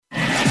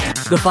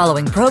The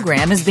following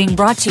program is being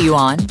brought to you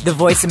on the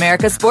Voice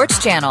America Sports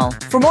Channel.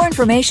 For more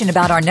information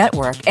about our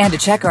network and to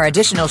check our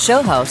additional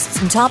show hosts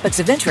and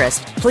topics of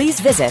interest, please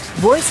visit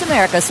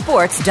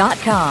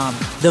voiceamericasports.com.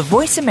 The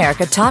Voice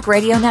America Talk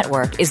Radio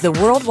Network is the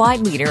worldwide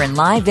leader in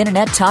live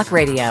Internet talk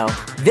radio.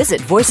 Visit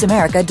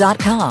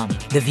voiceamerica.com.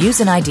 The views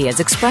and ideas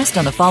expressed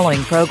on the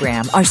following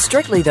program are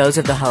strictly those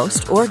of the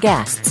host or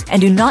guests and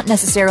do not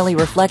necessarily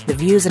reflect the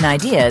views and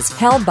ideas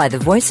held by the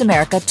Voice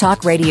America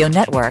Talk Radio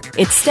Network,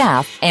 its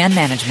staff, and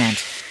management.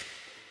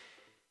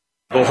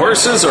 The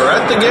horses are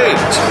at the gate.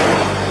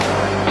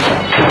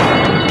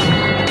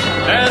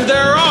 And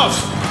they're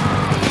off.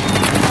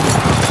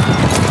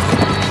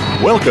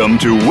 Welcome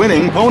to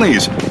Winning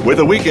Ponies. With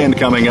a weekend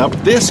coming up,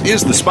 this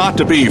is the spot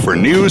to be for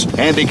news,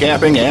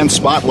 handicapping, and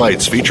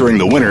spotlights featuring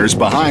the winners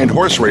behind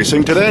horse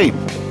racing today.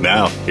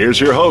 Now,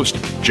 here's your host,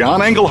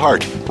 John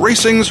Englehart,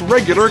 racing's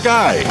regular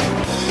guy.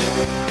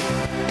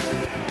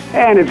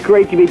 And it's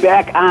great to be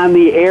back on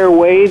the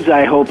airwaves.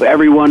 I hope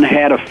everyone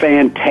had a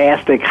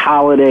fantastic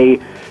holiday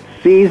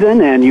season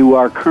and you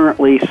are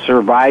currently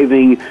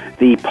surviving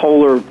the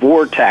polar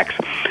vortex.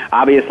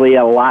 Obviously,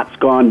 a lot's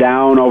gone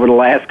down over the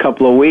last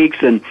couple of weeks,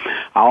 and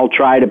I'll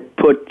try to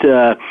put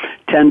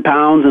 10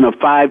 pounds in a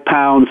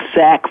 5-pound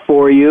sack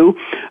for you.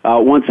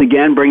 Once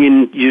again,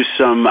 bringing you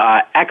some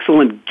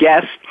excellent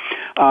guests.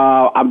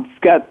 I've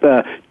got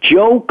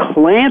Joe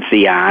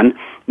Clancy on.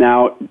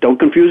 Now, don't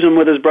confuse him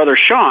with his brother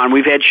Sean.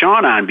 We've had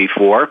Sean on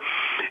before.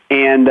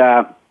 And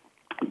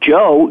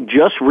Joe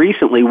just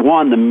recently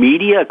won the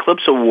Media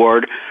Eclipse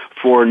Award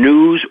for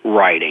news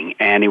writing,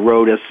 and he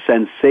wrote a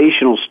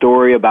sensational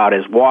story about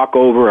his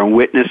walkover and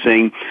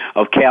witnessing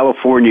of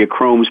California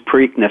Chrome's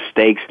Preakness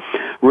Stakes.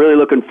 Really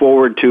looking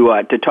forward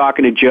to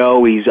talking to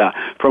Joe. He's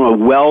from a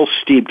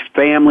well-steeped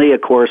family.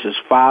 Of course, his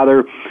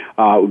father,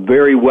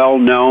 very well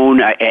known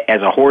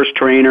as a horse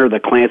trainer. The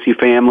Clancy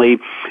family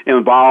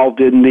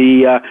involved in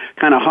the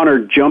kind of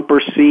hunter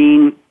jumper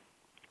scene.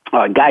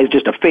 Guy's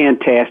just a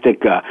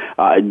fantastic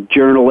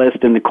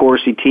journalist, and of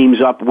course he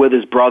teams up with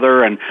his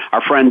brother and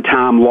our friend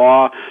Tom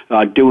Law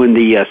doing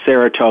the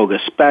Saratoga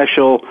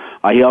Special.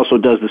 He also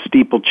does the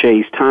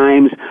Steeplechase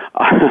Times,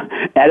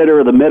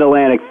 editor of the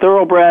Mid-Atlantic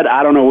Thoroughbred.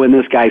 I don't know when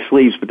this guy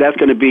sleeps, but that's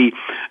going to be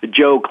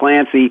Joe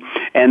Clancy.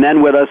 And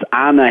then with us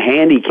on the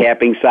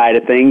handicapping side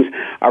of things,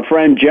 our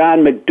friend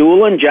John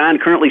McDulin. John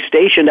currently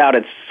stationed out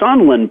at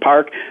Sunland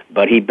Park,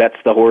 but he bets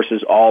the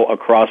horses all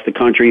across the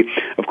country.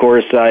 Of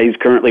course, he's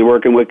currently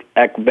working with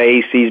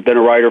Equibase. He's been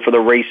a writer for the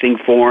Racing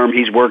Forum.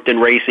 He's worked in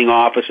racing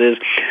offices.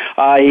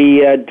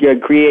 He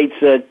creates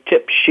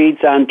tip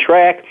sheets on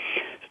track.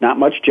 Not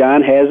much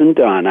John hasn't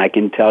done, I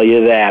can tell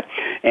you that.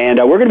 And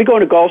we're going to be going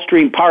to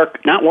Gulfstream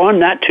Park, not one,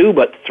 not two,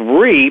 but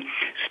 3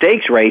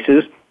 stakes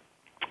races.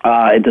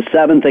 The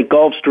 7th at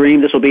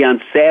Gulfstream, this will be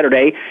on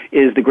Saturday,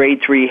 is the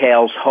Grade 3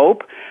 Hales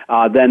Hope.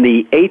 Then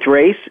the 8th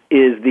race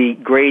is the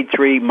Grade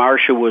 3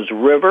 Marshua's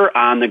River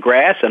on the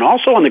grass, and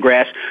also on the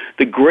grass,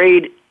 the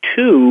Grade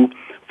 2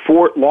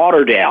 Fort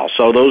Lauderdale.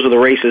 So those are the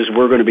races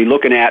we're going to be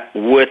looking at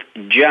with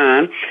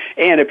John.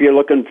 And if you're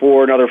looking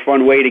for another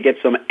fun way to get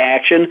some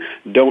action,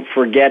 don't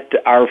forget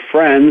our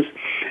friends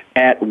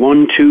at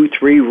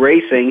 123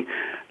 Racing.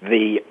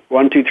 The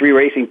 123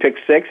 Racing Pick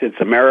 6,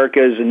 it's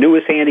America's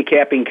newest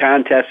handicapping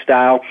contest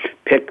style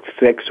Pick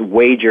 6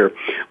 wager.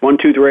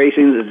 123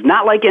 Racing is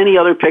not like any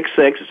other Pick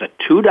 6. It's a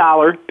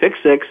 $2 Pick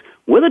 6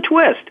 with a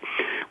twist.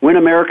 Win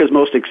America's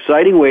most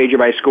exciting wager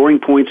by scoring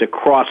points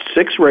across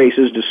 6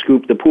 races to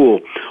scoop the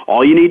pool.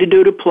 All you need to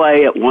do to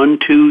play at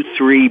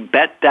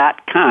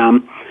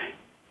 123bet.com,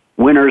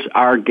 winners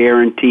are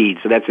guaranteed.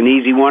 So that's an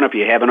easy one if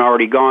you haven't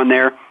already gone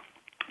there.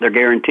 They're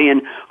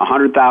guaranteeing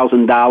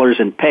 $100,000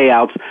 in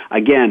payouts.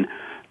 Again,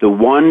 the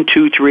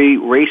 123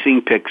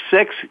 Racing Pick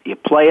 6, you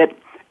play it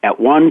at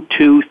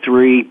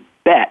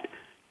 123bet.com.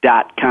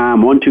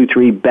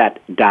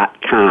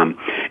 123bet.com.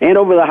 And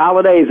over the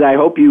holidays, I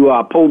hope you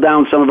pulled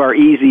down some of our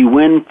easy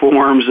win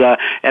forms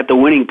at the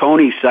Winning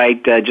Ponies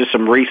site, just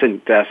some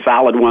recent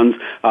solid ones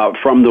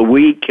from the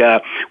week.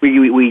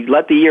 We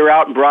let the year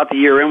out and brought the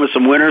year in with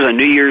some winners on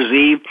New Year's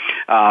Eve.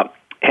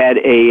 Had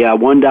a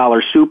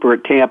 $1 super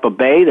at Tampa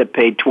Bay that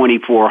paid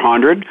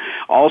 $2,400.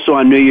 Also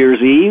on New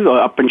Year's Eve,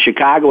 up in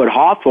Chicago at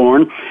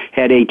Hawthorne,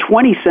 had a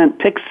 20-cent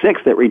pick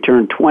 6 that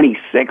returned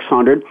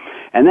 $2,600.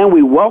 And then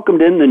we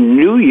welcomed in the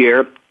new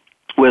year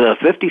with a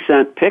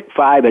 50-cent pick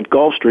 5 at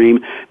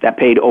Gulfstream that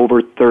paid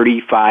over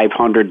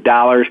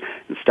 $3,500.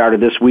 And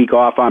started this week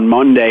off on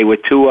Monday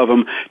with 2 of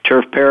them.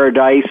 Turf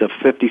Paradise, a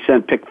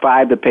 50-cent pick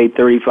 5 that paid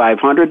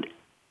 $3,500.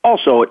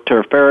 Also at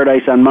Turf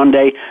Paradise on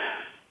Monday,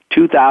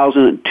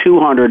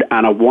 $2,200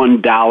 on a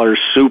 $1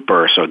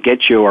 super. So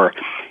get your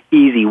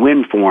easy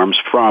win forms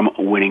from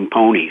Winning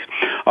Ponies.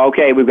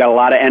 Okay, we've got a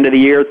lot of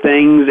end-of-the-year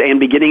things and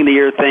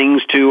beginning-of-the-year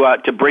things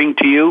to bring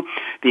to you.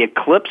 The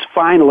Eclipse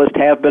finalists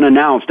have been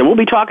announced, and we'll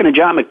be talking to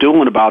John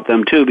McDulin about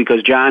them, too,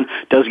 because John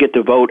does get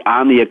to vote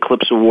on the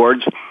Eclipse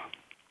Awards.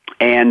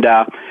 And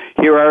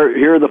here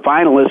are the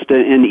finalists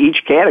in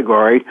each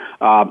category.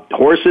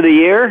 Horse of the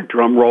Year,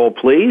 drum roll,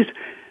 please.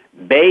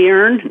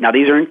 Bayern, now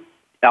these are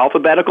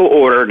alphabetical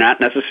order, not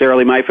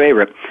necessarily my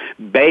favorite.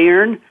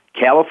 Bayern,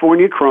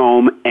 California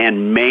Chrome,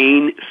 and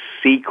Main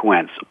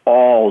Sequence,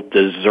 all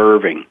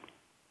deserving.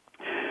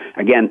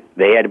 Again,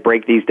 they had to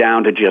break these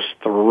down to just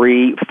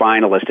 3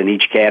 finalists in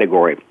each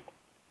category.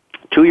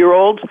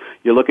 2-year-olds,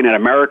 you're looking at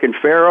American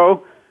Pharoah,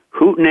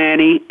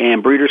 Hootenanny,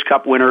 and Breeders'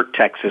 Cup winner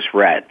Texas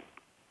Red.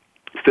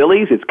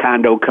 Fillies, it's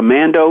Condo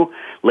Commando,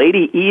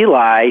 Lady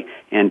Eli,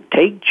 and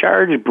Take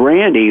Charge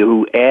Brandy,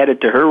 who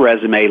added to her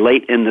resume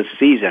late in the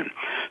season.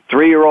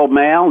 3-year-old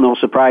male, no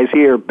surprise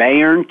here,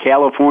 Bayern,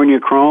 California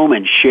Chrome,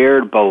 and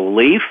Shared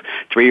Belief.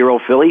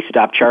 3-year-old filly,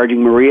 Stop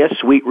Charging Maria,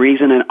 Sweet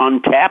Reason, and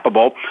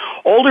Untappable.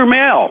 Older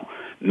male,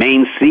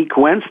 Main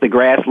Sequence, the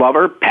Grass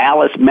Lover,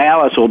 Palace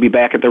Malice will be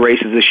back at the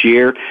races this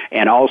year,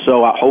 and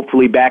also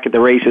hopefully back at the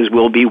races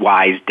will be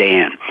Wise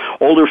Dan.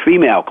 Older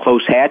female,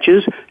 Close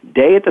Hatches,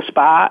 Day at the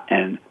Spa,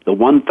 and the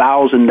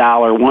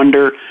 $1,000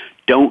 wonder,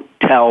 Don't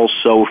Tell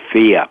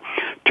Sophia.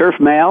 Turf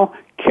male,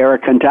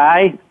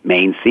 Caracantai,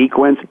 Main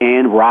Sequence,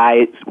 and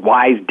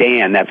Wise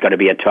Dan. That's going to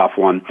be a tough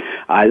one.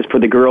 As for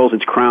the girls,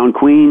 it's Crown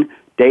Queen,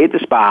 Day at the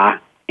Spa,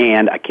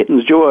 and A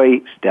Kitten's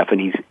Joy,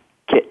 Stephanie's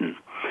Kitten.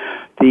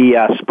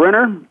 The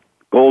sprinter,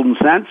 Golden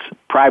Sense,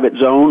 Private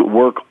Zone,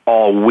 Work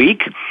All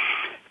Week.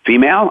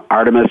 Female,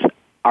 Artemis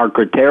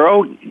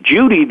Arcotero,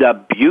 Judy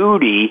the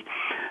Beauty,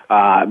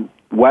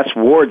 Wes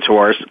Ward's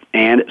horse,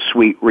 and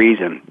Sweet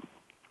Reason.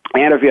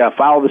 And if you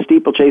follow the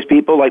steeplechase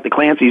people like the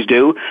Clancys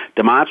do,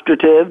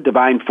 Demonstrative,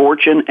 Divine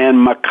Fortune,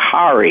 and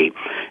Macari.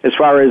 As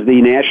far as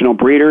the national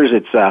breeders,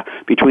 it's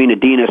between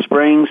Adina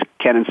Springs,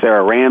 Ken and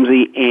Sarah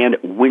Ramsey, and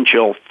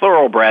Winchell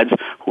Thoroughbreds,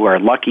 who are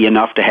lucky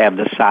enough to have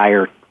the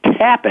sire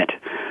Tappet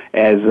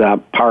as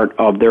part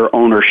of their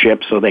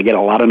ownership, so they get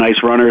a lot of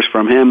nice runners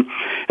from him.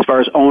 As far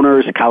as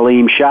owners,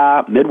 Kaleem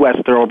Shah,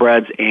 Midwest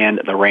Thoroughbreds,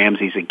 and the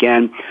Ramseys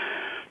again.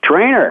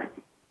 Trainer,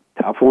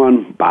 tough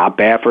one, Bob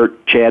Baffert,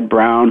 Chad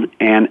Brown,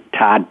 and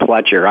Todd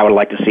Pletcher. I would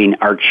like to see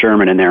Art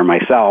Sherman in there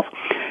myself.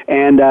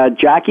 And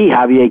jockey,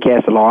 Javier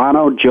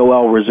Castellano,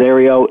 Joel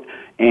Rosario,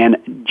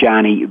 and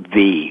Johnny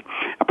V.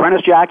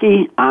 Apprentice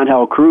jockey,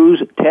 Angel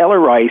Cruz, Taylor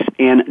Rice,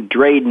 and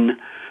Drayden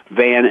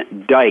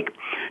Van Dyke.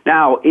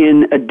 Now,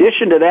 in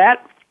addition to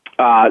that,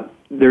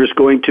 there's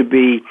going to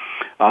be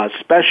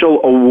special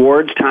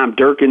awards. Tom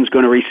Durkin's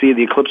going to receive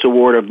the Eclipse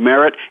Award of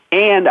Merit,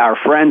 and our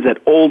friends at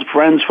Old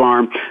Friends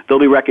Farm, they'll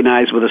be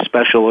recognized with a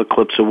special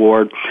Eclipse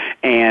Award.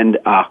 And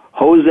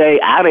Jose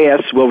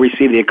Arias will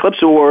receive the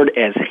Eclipse Award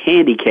as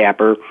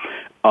Handicapper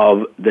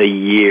of the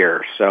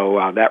Year.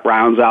 So that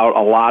rounds out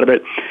a lot of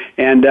it.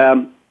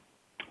 And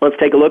let's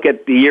take a look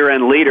at the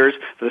year-end leaders.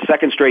 For the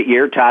second straight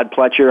year, Todd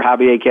Pletcher,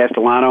 Javier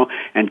Castellano,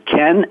 and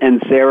Ken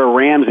and Sarah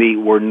Ramsey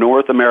were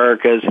North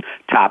America's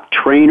top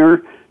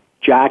trainer,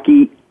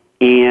 jockey,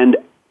 and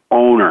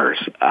owners.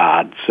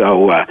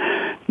 So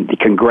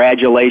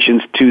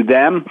congratulations to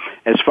them.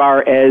 As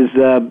far as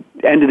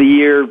end of the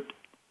year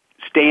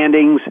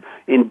standings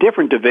in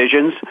different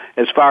divisions,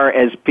 as far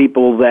as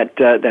people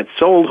that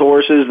sold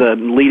horses, the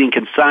leading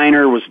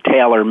consigner was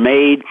Taylor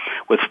Made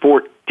with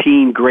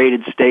 14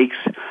 graded stakes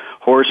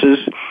horses.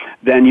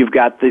 Then you've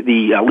got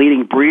the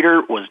leading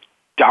breeder was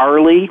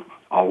Darley,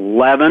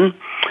 11.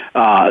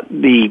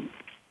 The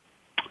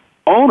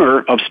owner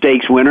of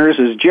stakes winners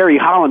is Jerry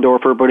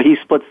Hollendorfer, but he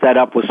splits that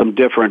up with some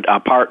different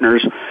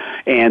partners.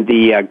 And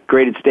the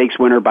graded stakes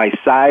winner by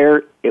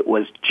sire, it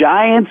was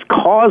Giants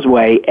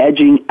Causeway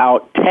edging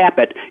out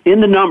Tappet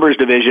in the numbers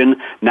division,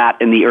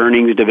 not in the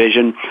earnings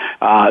division.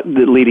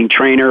 The leading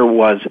trainer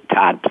was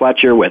Todd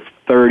Pletcher with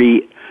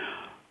 30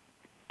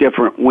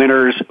 different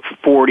winners,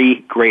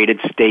 40 graded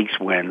stakes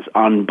wins.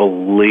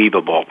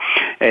 Unbelievable.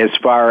 As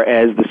far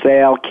as the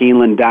sale,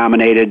 Keeneland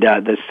dominated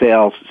the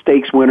sales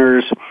stakes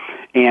winners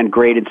and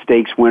graded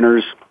stakes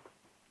winners.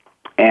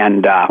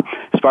 And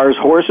as far as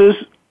horses,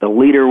 the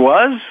leader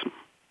was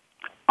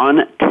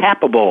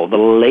Untappable. The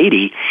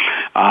lady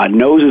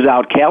noses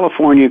out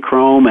California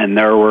Chrome, and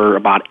there were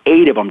about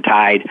 8 of them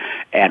tied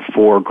at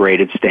 4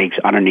 graded stakes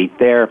underneath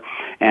there.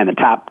 And the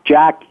top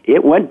jock,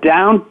 it went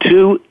down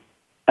to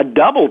a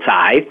double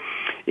tie.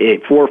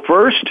 For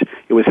first,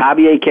 it was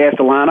Javier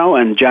Castellano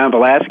and John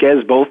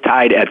Velasquez, both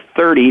tied at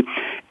 30,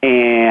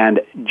 and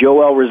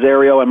Joel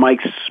Rosario and Mike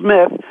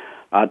Smith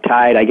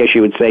tied, I guess you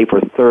would say, for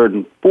third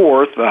and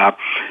fourth,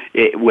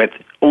 with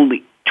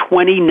only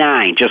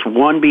 29, just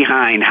one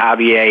behind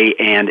Javier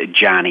and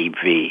Johnny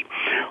V.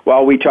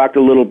 Well, we talked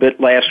a little bit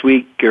last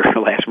week,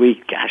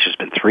 gosh, it's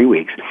been 3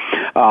 weeks,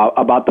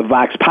 about the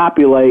Vox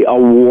Populi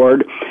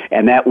Award,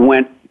 and that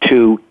went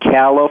to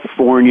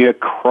California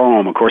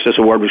Chrome. Of course, this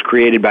award was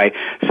created by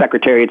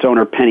Secretariat's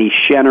owner Penny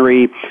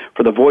Chenery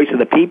for the voice of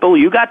the people.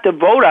 You got to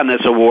vote on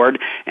this award,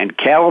 and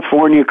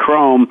California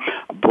Chrome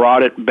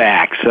brought it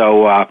back.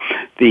 So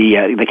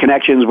the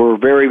connections were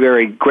very,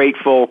 very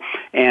grateful,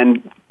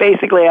 and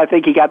basically I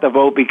think he got the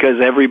vote because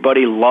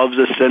everybody loves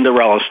a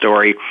Cinderella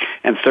story,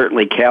 and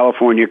certainly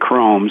California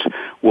Chrome's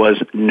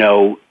was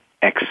no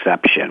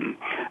exception.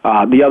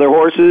 The other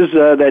horses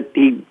that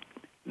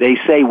they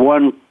say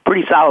won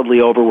pretty solidly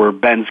over were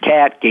Ben's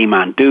Cat, Game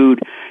On Dude,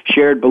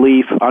 Shared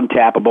Belief,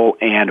 Untappable,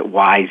 and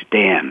Wise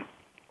Dan.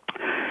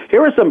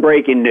 Here was some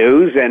breaking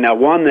news, and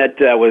one that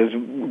was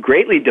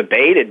greatly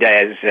debated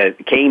as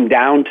it came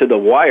down to the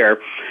wire.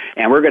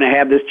 And we're going to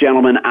have this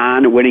gentleman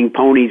on Winning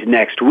Ponies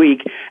next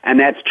week, and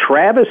that's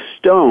Travis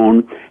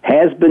Stone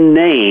has been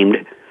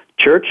named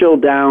Churchill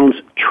Downs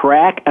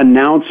track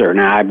announcer.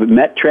 Now, I've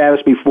met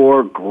Travis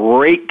before,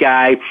 great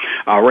guy.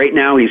 Right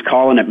now he's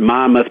calling at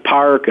Monmouth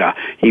Park.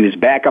 He was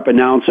backup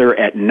announcer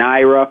at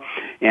NYRA,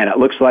 and it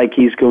looks like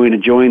he's going to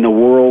join the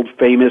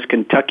world-famous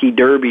Kentucky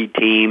Derby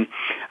team.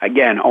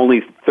 Again,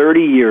 only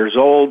 30 years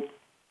old.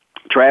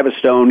 Travis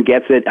Stone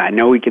gets it. I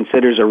know he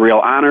considers a real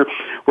honor.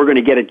 We're going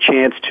to get a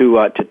chance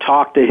to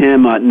talk to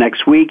him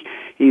next week.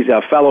 He's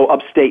a fellow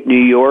upstate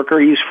New Yorker.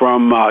 He's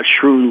from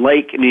Shroon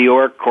Lake, New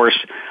York. Of course,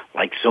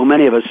 like so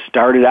many of us,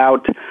 started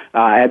out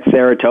at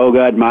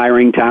Saratoga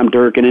admiring Tom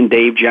Durkin and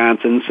Dave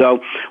Johnson.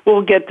 So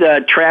we'll get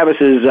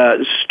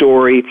Travis's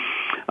story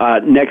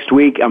next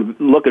week. I'm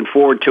looking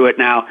forward to it.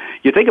 Now,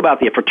 you think about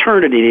the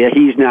fraternity that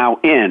he's now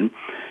in,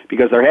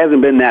 because there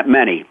hasn't been that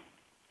many.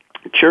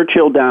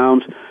 Churchill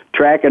Downs,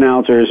 track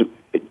announcers,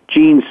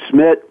 Gene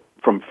Smith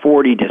from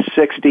 40 to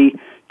 60,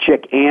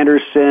 Chick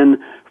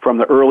Anderson from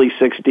the early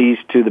 60s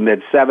to the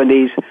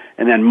mid-70s,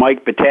 and then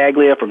Mike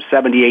Battaglia from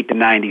 78 to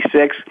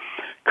 96,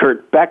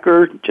 Kurt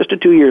Becker, just a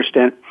 2-year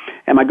stint,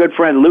 and my good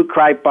friend Luke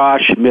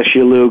Kreitbosch, miss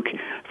you, Luke,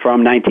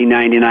 from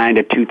 1999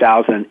 to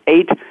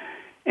 2008.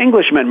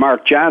 Englishman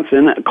Mark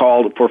Johnson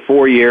called for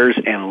 4 years,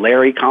 and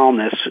Larry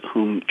Calness,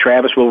 whom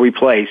Travis will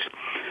replace,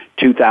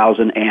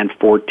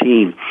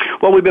 2014.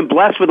 Well, we've been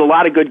blessed with a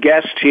lot of good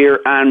guests here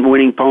on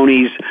Winning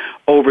Ponies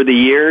over the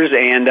years,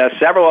 and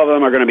several of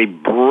them are going to be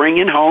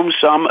bringing home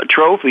some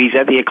trophies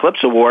at the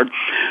Eclipse Award.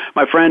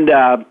 My friend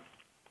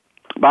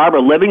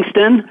Barbara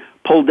Livingston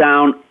pulled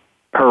down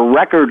her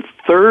record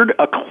third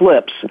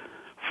eclipse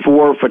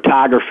for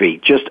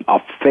photography. Just a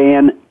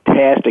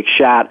fantastic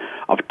shot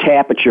of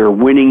Tapiture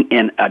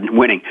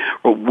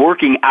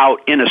working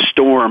out in a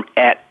storm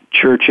at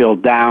Churchill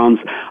Downs.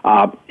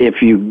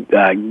 If you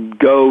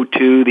go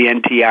to the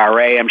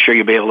NTRA, I'm sure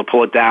you'll be able to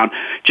pull it down.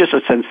 Just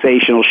a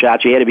sensational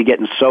shot. She had to be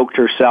getting soaked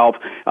herself.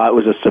 It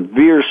was a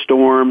severe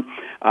storm.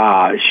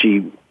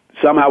 She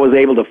somehow was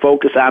able to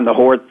focus on the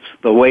horse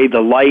the way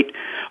the light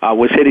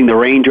was hitting the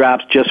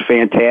raindrops. Just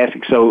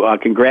fantastic. So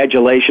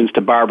congratulations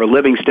to Barbara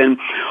Livingston.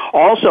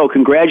 Also,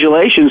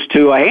 congratulations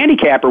to a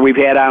handicapper we've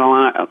had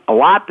on a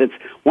lot. That's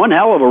one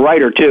hell of a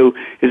writer, too.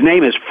 His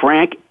name is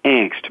Frank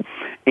Angst.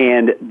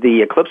 And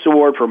the Eclipse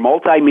Award for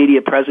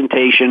Multimedia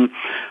Presentation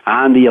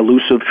on the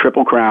elusive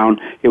Triple Crown,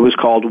 it was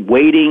called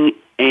Waiting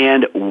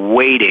and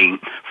Waiting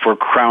for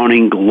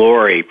Crowning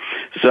Glory.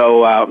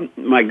 So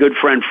my good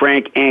friend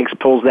Frank Angst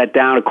pulls that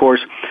down. Of course,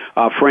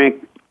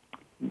 Frank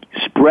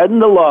spreading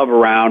the love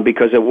around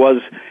because it was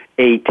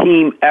a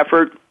team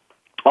effort.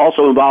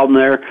 Also involved in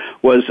there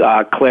was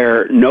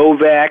Claire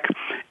Novak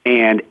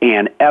and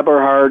Ann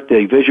Eberhardt,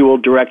 the visual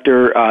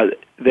director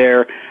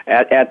there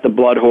at the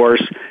Blood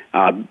Horse,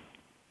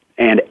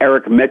 and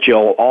Eric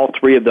Mitchell. All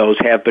three of those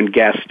have been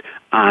guests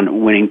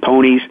on Winning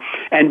Ponies.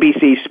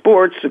 NBC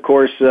Sports, of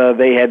course,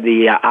 they had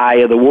the Eye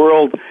of the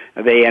World.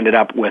 They ended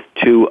up with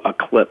 2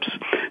 Eclipse.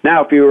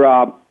 Now, if you're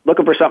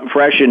looking for something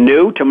fresh and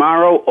new,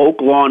 tomorrow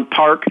Oak Lawn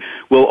Park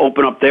will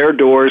open up their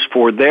doors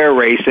for their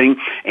racing,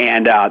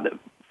 and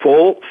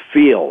full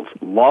fields.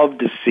 Love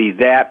to see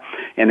that,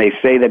 and they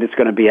say that it's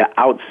going to be an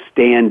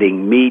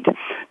outstanding meet.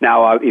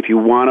 Now, if you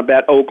want to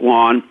bet Oak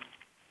Lawn,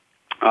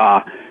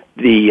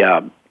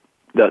 the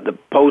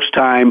post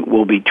time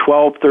will be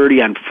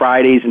 12:30 on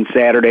Fridays and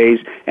Saturdays,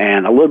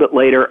 and a little bit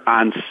later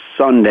on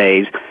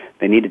Sundays.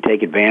 They need to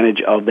take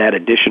advantage of that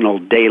additional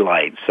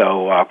daylight.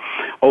 So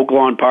Oak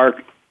Lawn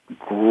Park,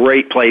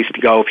 great place to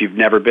go if you've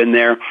never been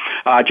there.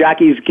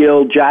 Jockeys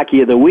Guild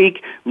Jockey of the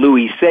Week,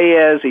 Louis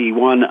Saez. He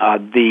won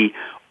the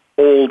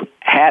Old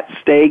Hat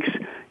Stakes,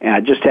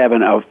 just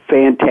having a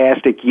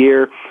fantastic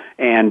year.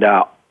 And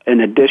in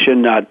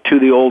addition to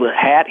the Old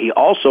Hat, he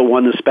also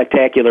won the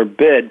Spectacular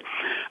Bid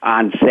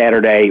on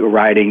Saturday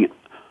riding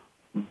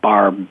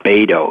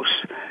Barbados.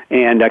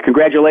 And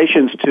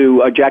congratulations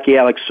to jockey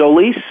Alex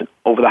Solis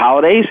over the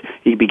holidays.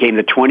 He became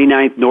the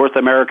 29th North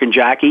American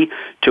jockey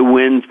to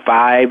win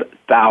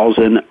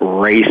 5,000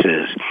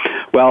 races.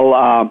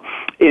 Well,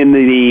 in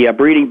the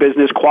breeding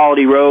business,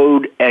 Quality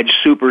Road edged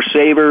Super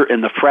Saver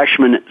in the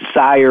freshman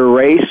sire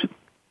race.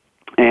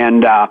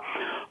 And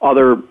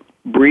other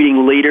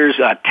breeding leaders,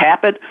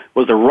 Tappet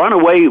was the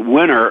runaway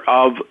winner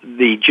of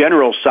the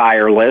general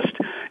sire list,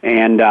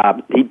 and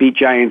he beat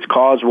Giants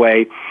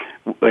Causeway.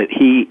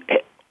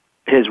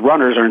 His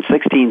runners earned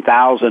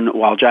 $16,000,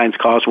 while Giants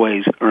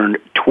Causeways earned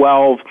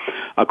 $12,000.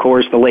 Of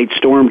course, the late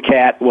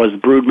Stormcat was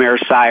Broodmare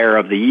Sire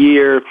of the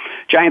Year.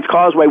 Giants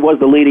Causeway was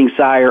the leading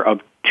sire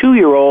of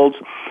 2-year-olds,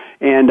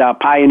 and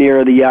Pioneer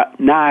of the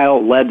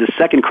Nile led the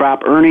second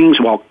crop earnings,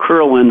 while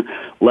Curlin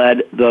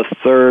led the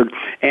third.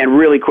 And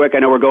really quick, I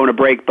know we're going to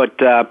break,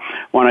 but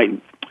want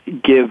to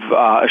give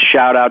a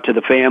shout-out to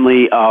the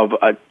family of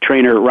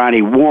trainer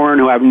Ronnie Warren,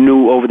 who I've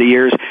knew over the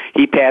years.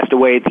 He passed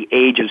away at the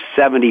age of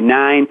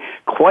 79.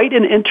 Quite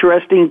an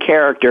interesting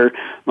character.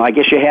 Well, I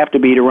guess you have to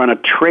be to run a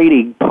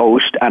trading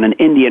post on an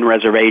Indian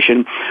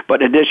reservation.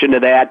 But in addition to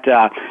that,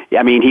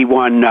 he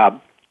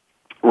won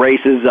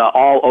races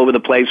all over the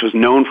place, was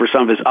known for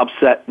some of his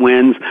upset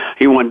wins.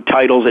 He won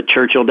titles at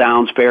Churchill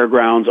Downs,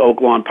 Fairgrounds,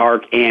 Oaklawn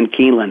Park, and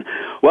Keeneland.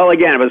 Well,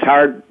 again, it was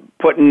hard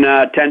putting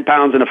 10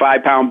 pounds in a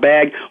 5-pound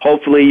bag.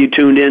 Hopefully you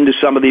tuned in to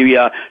some of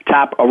the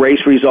top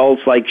race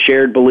results like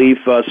Shared Belief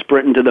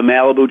sprinting to the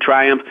Malibu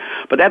Triumph.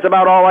 But that's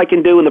about all I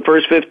can do in the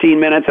first 15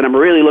 minutes, and I'm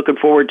really looking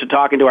forward to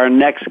talking to our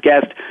next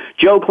guest,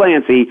 Joe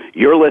Clancy.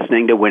 You're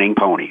listening to Winning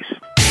Ponies.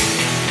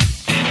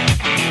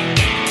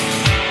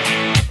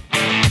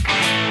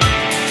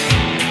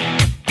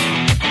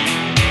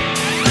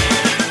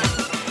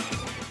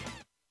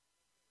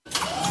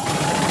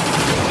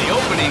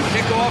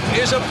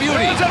 Is a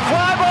beauty. It's a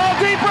fly ball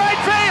deep right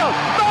field.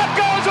 Back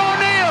goes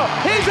O'Neill.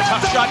 He's at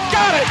the shot.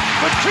 Got it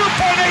with 2.8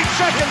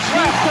 seconds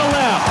left. To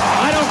left.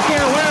 I don't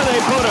care where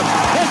they put him.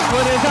 This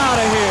one is out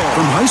of here.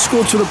 From high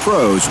school to the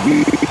pros,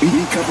 we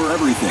cover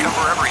everything.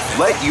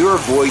 Let your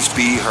voice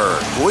be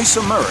heard. Voice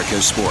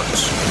America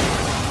Sports.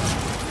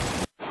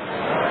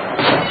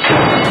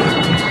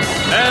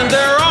 And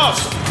they're off.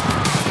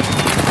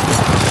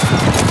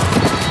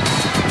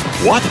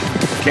 What?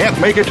 Can't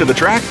make it to the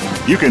track?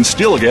 You can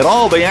still get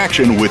all the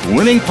action with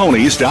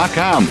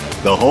winningponies.com,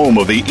 the home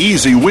of the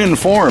easy win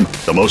form,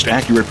 the most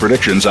accurate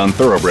predictions on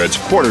thoroughbreds,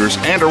 quarters,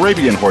 and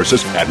Arabian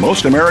horses at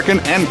most American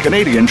and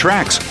Canadian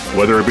tracks.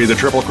 Whether it be the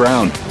Triple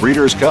Crown,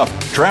 Breeders' Cup,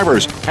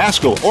 Travers,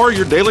 Haskell, or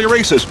your daily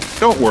races,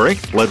 don't worry,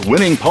 let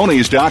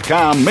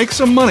winningponies.com make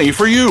some money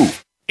for you.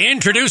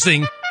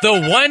 Introducing the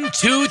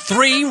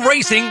 1-2-3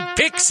 Racing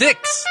Pick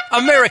 6,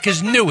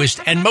 America's newest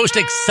and most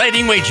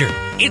exciting wager.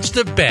 It's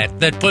the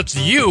bet that puts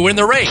you in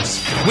the race.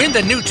 Win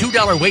the new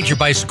 $2 wager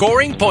by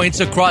scoring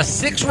points across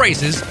 6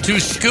 races to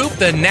scoop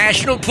the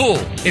national pool.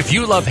 If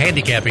you love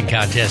handicapping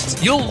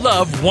contests, you'll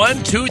love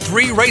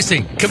 1-2-3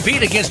 Racing.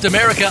 Compete against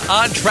America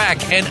on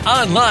track and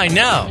online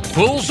now.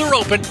 Pools are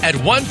open at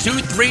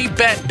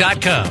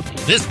 123bet.com.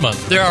 This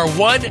month, there are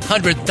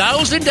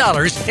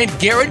 $100,000 in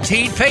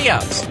guaranteed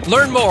payouts.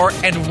 Learn more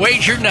and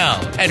wager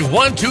now at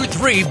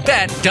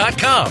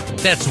 123bet.com.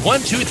 That's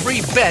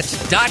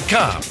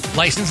 123bet.com.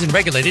 Licensed and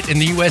regulated in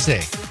the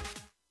USA.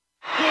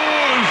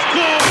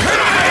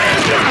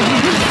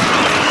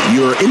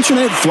 Your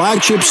internet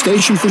flagship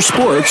station for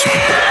sports.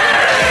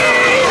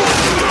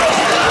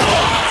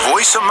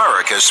 Voice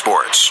America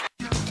Sports.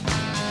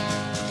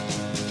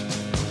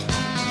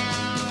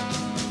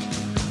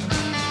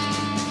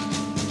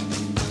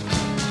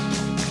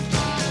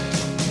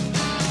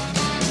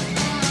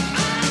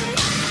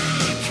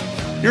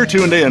 You're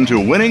tuned in to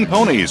Winning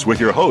Ponies with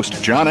your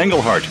host, John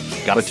Englehart.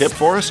 Got a tip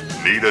for us?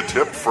 Need a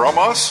tip from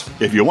us?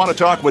 If you want to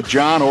talk with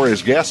John or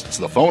his guests,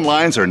 the phone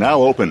lines are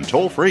now open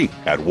toll-free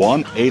at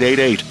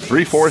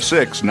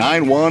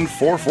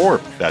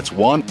 1-888-346-9144. That's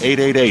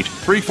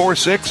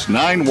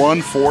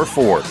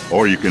 1-888-346-9144.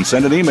 Or you can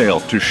send an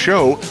email to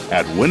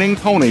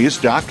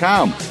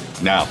show@winningponies.com.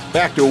 Now,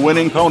 back to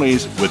Winning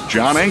Ponies with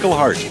John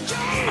Englehart.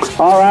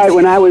 All right,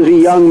 when I was a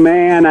young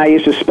man, I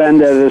used to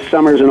spend the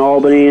summers in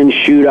Albany and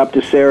shoot up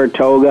to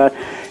Saratoga,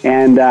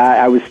 and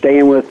I was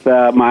staying with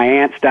my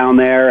aunts down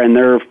there, and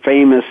their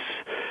famous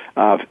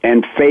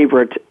and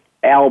favorite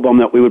album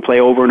that we would play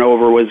over and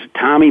over was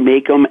Tommy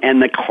Makem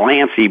and the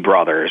Clancy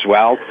Brothers.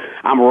 Well,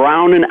 I'm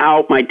rounding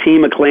out my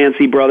team of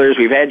Clancy Brothers.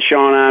 We've had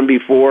Sean on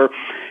before,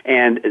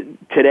 and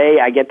today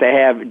I get to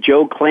have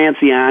Joe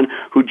Clancy on,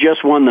 who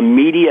just won the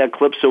Media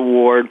Eclipse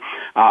Award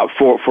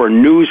for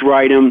news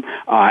writing,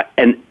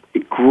 and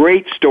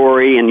great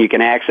story, and you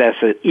can access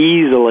it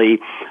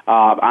easily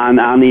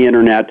on the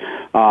internet.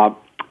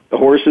 The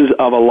Horses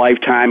of a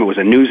Lifetime. It was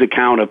a news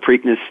account of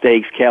Preakness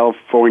Stakes,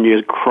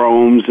 California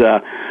Chrome's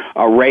a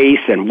race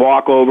and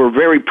walkover.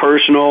 Very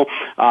personal.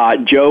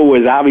 Joe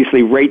was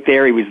obviously right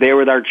there. He was there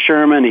with Art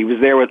Sherman. He was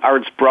there with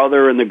Art's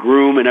brother and the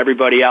groom and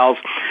everybody else.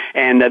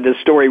 And the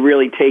story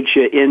really takes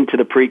you into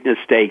the Preakness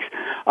Stakes.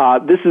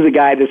 This is a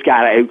guy that's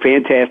got a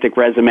fantastic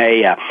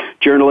resume,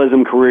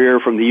 journalism career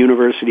from the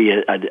University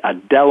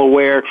of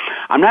Delaware.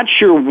 I'm not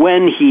sure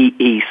when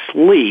he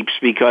sleeps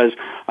because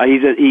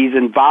he's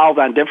involved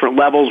on different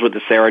levels with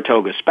the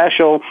Saratoga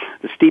Special,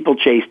 the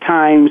Steeplechase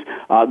Times,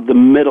 the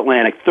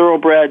Mid-Atlantic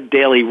Thoroughbred,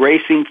 Daily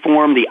Racing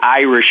Form, the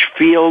Irish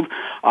Field.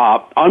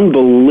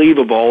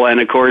 Unbelievable. And,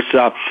 of course,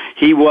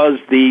 he was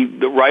the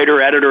writer,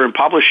 editor, and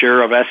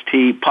publisher of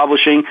ST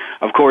Publishing.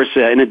 Of course,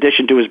 in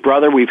addition to his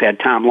brother, we've had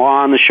Tom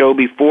Law on the show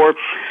before.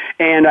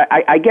 And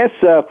I guess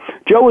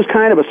Joe was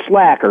kind of a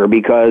slacker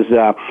because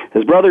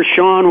his brother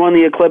Sean won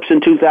the Eclipse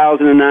in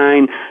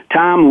 2009,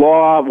 Tom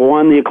Law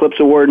won the Eclipse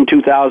Award in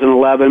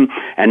 2011,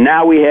 and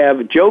now we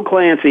have Joe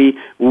Clancy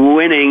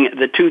winning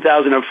the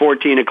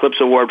 2014 Eclipse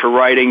Award for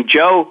writing.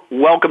 Joe,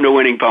 welcome to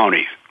Winning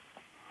Ponies.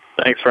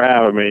 Thanks for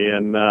having me.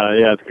 And,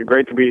 it's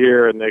great to be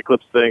here. And the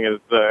Eclipse thing is,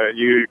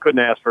 you couldn't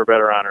ask for a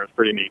better honor. It's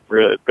pretty neat.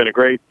 Really, it's been a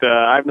great,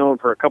 I've known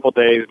for a couple of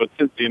days, but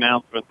since the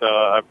announcement,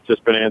 I've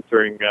just been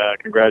answering,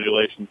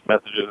 congratulations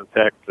messages and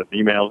texts and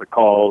emails and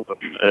calls. And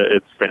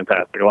it's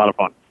fantastic. A lot of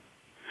fun.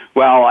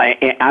 Well,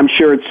 I'm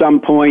sure at some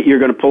point you're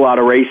going to pull out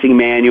a racing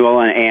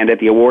manual, and at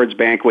the awards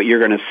banquet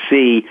you're going to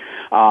see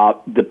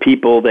the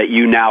people that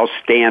you now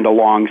stand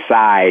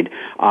alongside.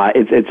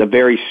 It's a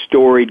very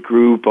storied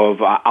group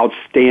of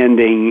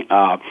outstanding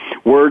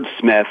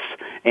wordsmiths,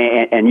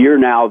 and you're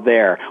now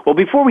there. Well,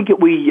 before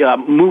we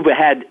move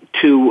ahead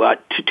to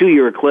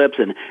your Eclipse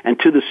and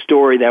to the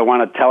story that I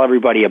want to tell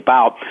everybody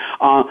about,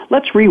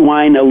 let's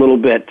rewind a little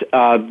bit.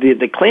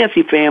 The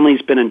Clancy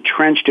family's been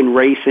entrenched in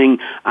racing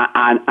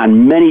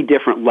on many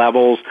different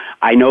levels.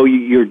 I know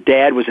your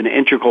dad was an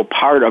integral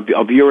part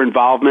of your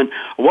involvement.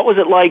 What was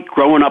it like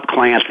growing up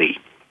Clancy?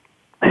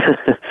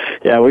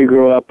 Yeah, we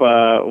grew up,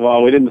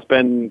 we didn't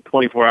spend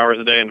 24 hours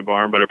a day in the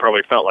barn, but it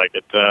probably felt like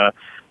it.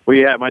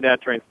 My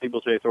dad trained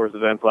steeplechase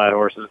horses and flat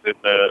horses in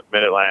the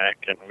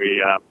Mid-Atlantic, and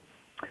we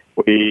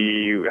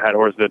had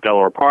horses at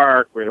Delaware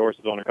Park. We had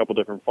horses on a couple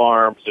different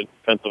farms in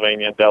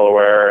Pennsylvania and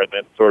Delaware, and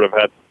then sort of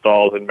had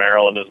stalls in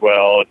Maryland as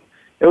well. And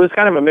it was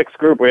kind of a mixed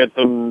group. We had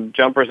some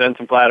jumpers and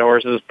some flat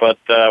horses, but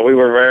we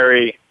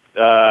were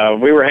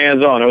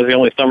hands-on. It was the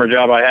only summer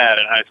job I had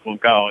in high school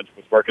and college,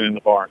 was working in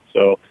the barn.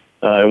 So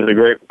it was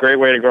a great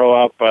way to grow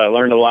up. I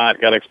learned a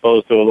lot, got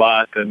exposed to a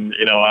lot, and,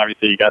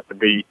 obviously you got to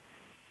be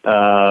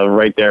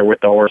right there with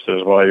the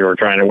horses while you were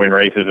trying to win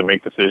races and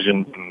make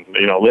decisions and,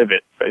 live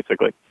it,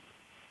 basically.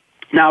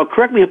 Now,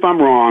 correct me if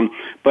I'm wrong,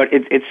 but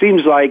it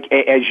seems like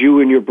as you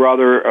and your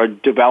brother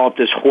developed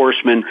as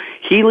horsemen,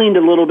 he leaned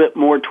a little bit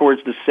more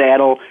towards the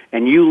saddle,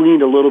 and you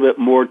leaned a little bit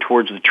more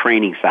towards the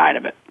training side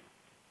of it.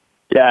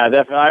 Yeah,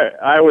 definitely.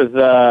 I was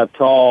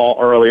tall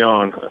early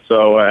on,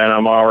 so and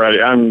I'm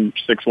 6'1",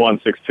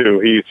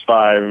 6'2". He's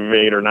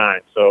 5'8" or 9.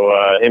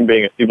 So him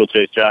being a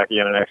steeplechase jockey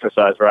and an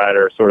exercise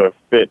rider sort of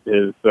fit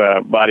his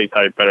body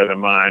type better than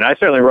mine. I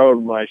certainly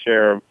rode my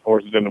share of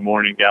horses in the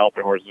morning,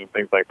 galloping horses and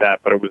things like that,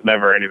 but it was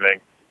never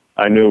anything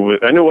I knew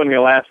wasn't going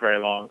to last very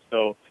long.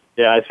 So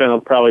yeah, I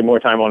spent probably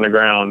more time on the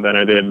ground than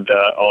I did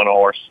on a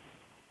horse.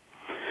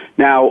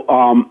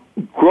 Now,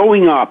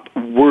 growing up,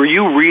 were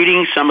you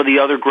reading some of the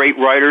other great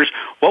writers?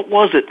 What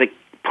was it that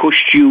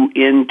pushed you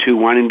into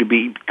wanting to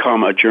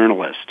become a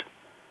journalist?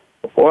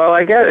 Well,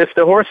 I guess if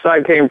the horse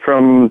side came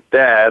from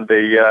Dad,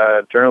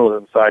 the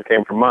journalism side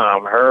came from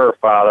Mom. Her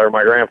father,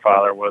 my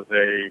grandfather, was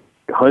a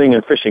hunting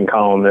and fishing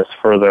columnist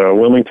for the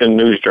Wilmington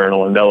News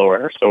Journal in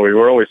Delaware. So we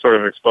were always sort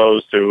of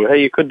exposed to, hey,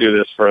 you could do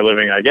this for a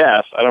living, I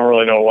guess. I don't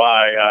really know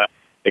why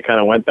it kind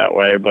of went that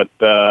way, but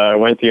I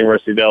went to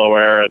University of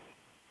Delaware and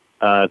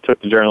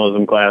took the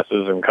journalism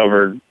classes and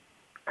covered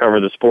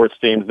the sports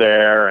teams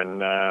there and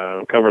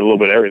covered a little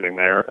bit of everything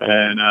there.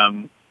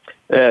 And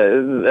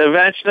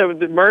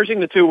eventually,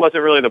 merging the two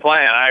wasn't really the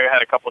plan. I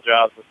had a couple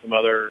jobs with some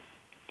other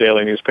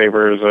daily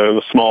newspapers,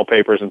 small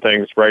papers and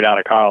things right out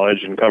of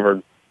college, and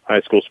covered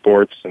high school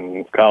sports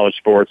and college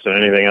sports and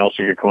anything else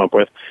you could come up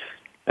with.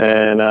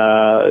 And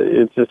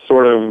it just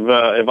sort of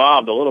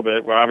evolved a little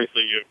bit, where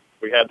obviously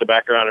we had the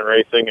background in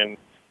racing, and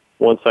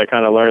once I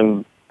kind of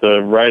learned the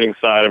writing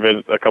side of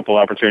it, a couple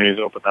opportunities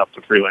opened up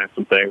to freelance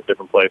some things,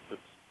 different places.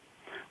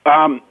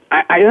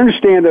 I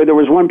understand that there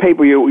was one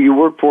paper you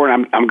worked for,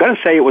 and I'm going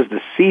to say it was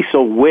the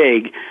Cecil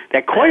Whig,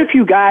 that quite a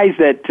few guys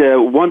that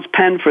once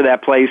penned for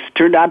that place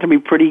turned out to be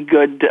pretty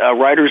good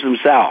writers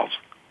themselves.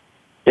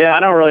 Yeah, I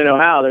don't really know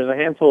how. There's a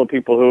handful of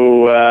people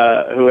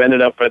who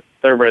ended up at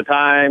Thoroughbred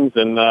Times,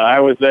 and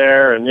I was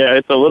there, and yeah,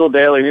 it's a little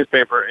daily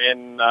newspaper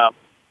in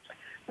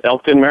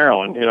Elkton,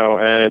 Maryland,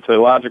 and it's a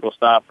logical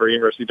stop for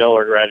University of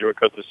Delaware graduate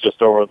because it's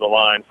just over the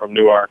line from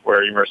Newark,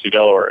 where University of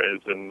Delaware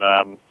is. And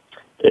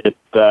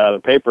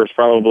the paper's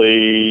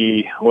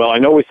probably, I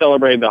know we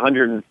celebrated the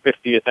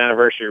 150th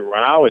anniversary when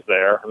I was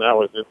there, and that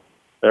was in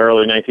the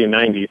early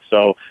 1990s.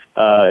 So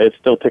it's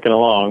still ticking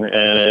along,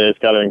 and it's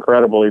got an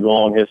incredibly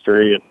long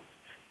history.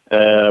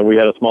 And we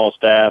had a small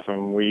staff,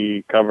 and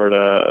we covered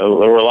there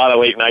were a lot of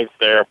late nights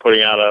there,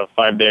 putting out a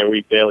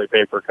 5-day-a-week daily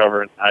paper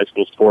covering high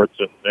school sports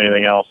and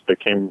anything else that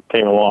came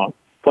along.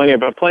 Plenty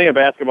of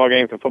basketball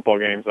games and football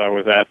games I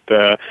was at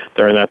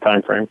during that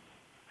time frame.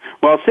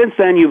 Well, since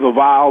then you've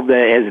evolved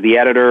as the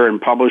editor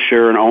and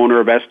publisher and owner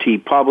of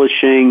ST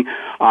Publishing,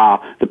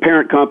 the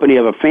parent company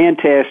of a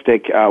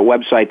fantastic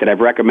website that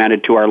I've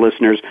recommended to our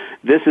listeners.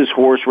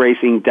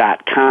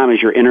 ThisIsHorseRacing.com is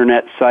your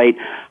internet site.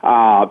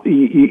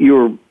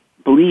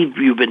 Believe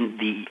you've been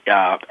the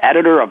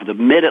editor of the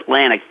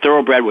Mid-Atlantic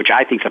Thoroughbred, which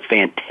I think is a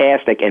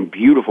fantastic and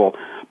beautiful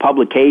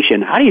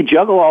publication. How do you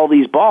juggle all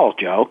these balls,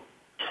 Joe?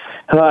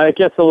 It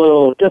gets a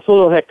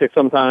little hectic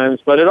sometimes,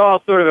 but it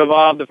all sort of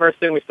evolved. The first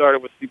thing we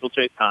started was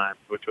Steeplechase Times,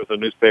 which was a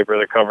newspaper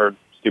that covered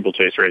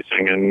steeplechase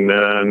racing,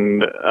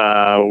 and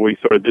we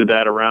sort of did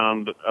that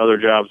around other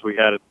jobs we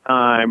had at the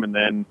time, and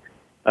then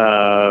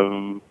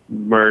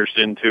merged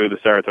into the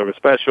Saratoga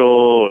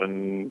Special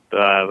and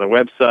the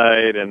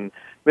website, and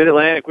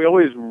Mid-Atlantic, we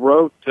always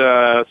wrote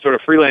sort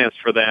of freelance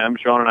for them.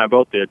 Sean and I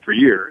both did for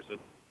years.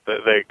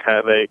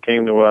 They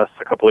came to us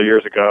a couple of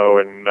years ago,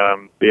 and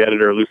the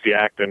editor, Lucy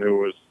Acton, who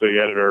was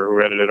the editor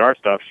who edited our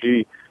stuff,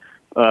 she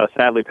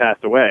sadly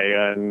passed away,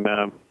 and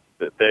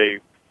they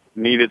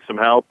needed some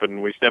help,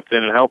 and we stepped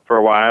in and helped for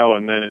a while,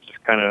 and then it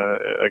just kind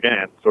of,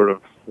 again, sort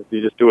of,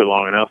 you just do it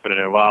long enough, and it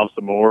evolves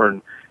some more,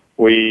 and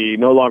we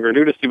no longer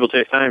do the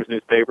Steeplechase Times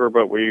newspaper,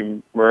 but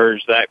we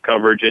merged that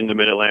coverage into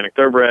Mid-Atlantic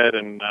Thoroughbred,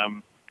 and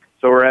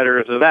so we're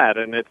editors of that,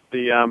 and it's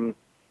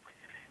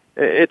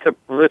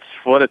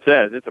what it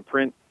says. It's a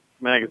print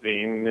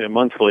magazine,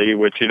 monthly,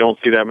 which you don't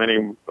see that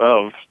many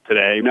of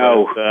today.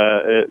 No,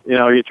 but,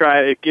 you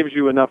try. It gives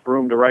you enough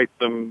room to write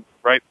some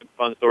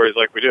fun stories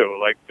like we do,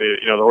 like the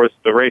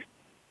race.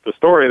 The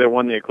story that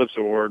won the Eclipse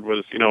Award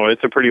was,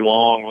 it's a pretty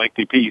long,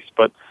 lengthy piece,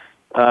 but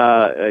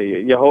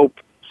you hope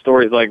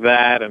stories like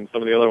that and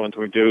some of the other ones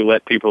we do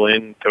let people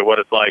into what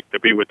it's like to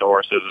be with the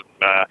horses,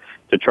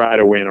 to try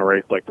to win a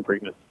race like the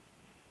Preakness.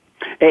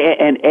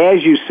 And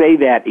as you say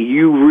that,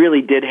 you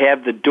really did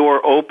have the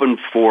door open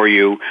for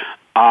you.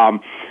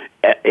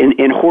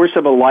 In Horse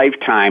of a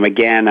Lifetime,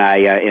 again,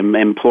 I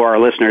implore our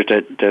listeners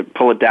to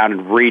pull it down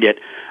and read it.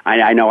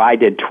 I know I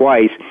did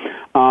twice.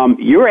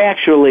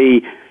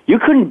 You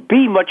couldn't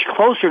be much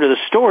closer to the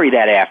story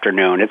that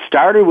afternoon. It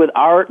started with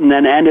Art and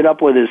then ended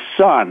up with his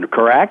son,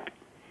 correct?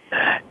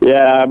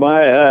 Yeah,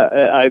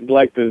 I'd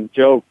like to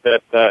joke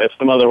that if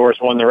some other horse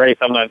won the race,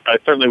 I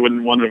certainly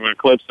wouldn't want an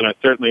Eclipse, and I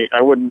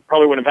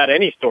probably wouldn't have had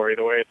any story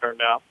the way it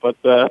turned out. But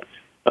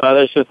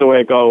that's just the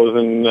way it goes.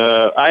 And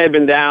I had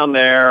been down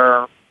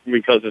there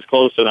because it's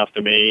close enough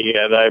to me,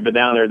 and I had been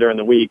down there during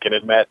the week and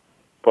had met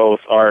both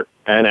Art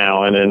and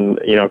Alan, and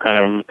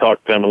kind of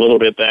talked to them a little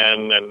bit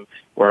then, and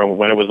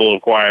when it was a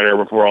little quieter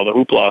before all the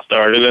hoopla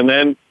started, and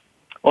then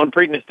on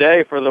Preakness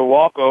Day for the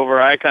walkover,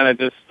 I kind of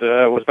just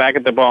was back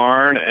at the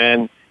barn,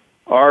 and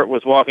Art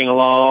was walking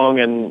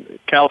along, and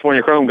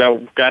California Chrome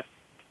got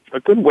a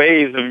good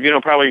ways of,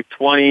 probably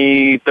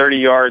 20, 30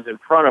 yards in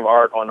front of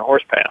Art on the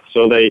horse path.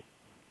 So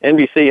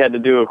NBC had to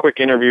do a quick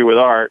interview with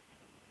Art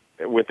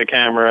with the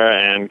camera,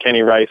 and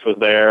Kenny Rice was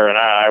there, and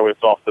I was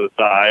off to the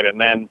side,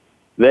 and then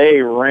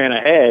they ran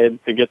ahead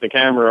to get the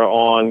camera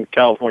on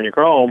California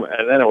Chrome,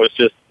 and then it was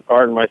just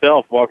Art and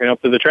myself walking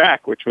up to the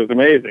track, which was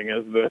amazing,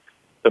 as the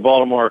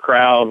Baltimore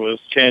crowd was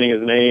chanting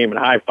his name and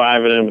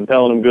high-fiving him and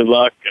telling him good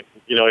luck. And,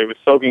 he was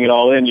soaking it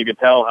all in. You could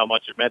tell how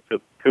much it meant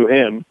to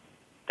him.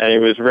 And he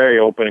was very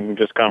open and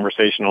just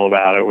conversational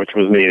about it, which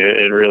was neat.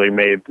 It really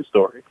made the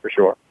story, for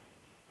sure.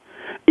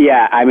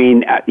 Yeah, I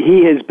mean,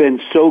 he has been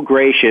so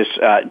gracious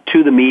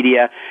to the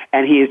media,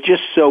 and he is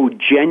just so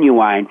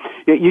genuine.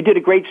 You did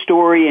a great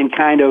story in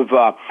kind of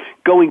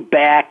going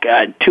back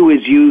to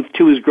his youth,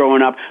 to his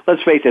growing up.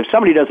 Let's face it, if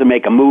somebody doesn't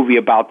make a movie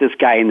about this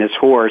guy and this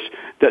horse,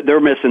 they're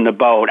missing the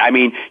boat. I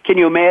mean, can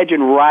you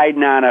imagine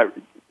riding on a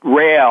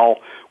rail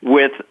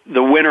with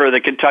the winner of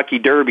the Kentucky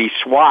Derby,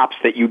 Swaps,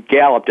 that you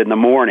galloped in the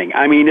morning?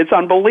 I mean, it's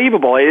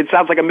unbelievable. It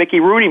sounds like a Mickey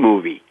Rooney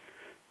movie.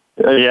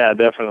 Yeah,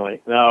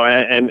 definitely. No,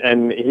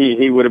 and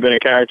he would have been a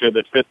character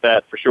that fit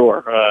that for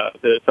sure.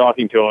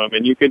 Talking to him,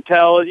 and you could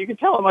tell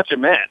how much it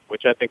meant,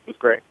 which I think was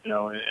great.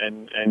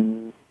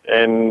 And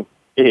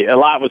a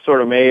lot was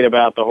sort of made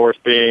about the horse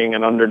being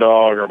an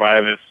underdog or by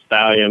this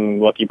stallion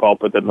Lucky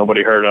Pulpit that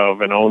nobody heard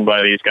of and owned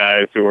by these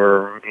guys it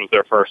was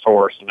their first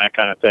horse and that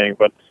kind of thing.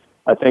 But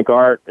I think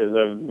Art is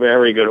a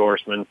very good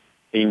horseman.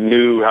 He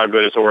knew how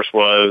good his horse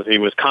was. He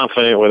was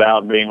confident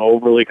without being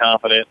overly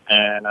confident,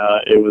 and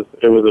it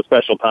was a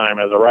special time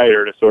as a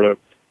writer to sort of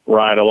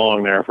ride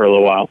along there for a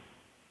little while.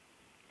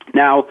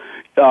 Now,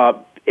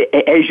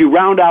 as you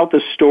round out the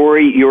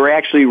story, you're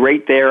actually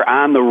right there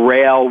on the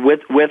rail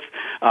with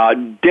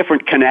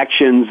different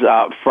connections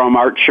from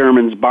Art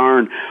Sherman's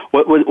barn.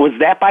 Was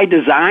that by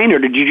design, or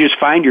did you just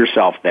find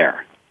yourself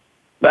there?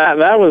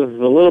 That was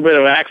a little bit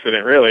of an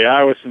accident, really.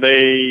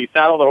 They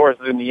saddled the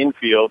horses in the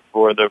infield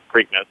for the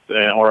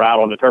Preakness or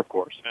out on the turf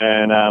course.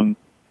 And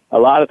a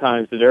lot of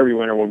times the Derby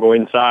winner will go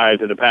inside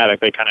to the paddock.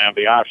 They kind of have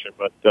the option,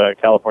 but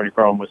California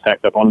Chrome was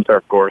tacked up on the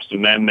turf course,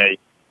 and then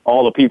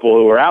all the people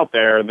who are out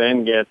there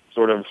then get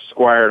sort of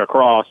squired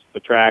across the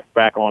track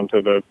back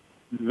onto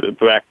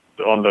back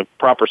on the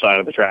proper side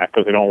of the track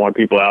because they don't want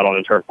people out on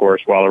the turf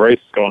course while the race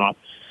is going on.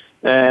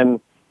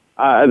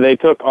 And they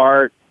took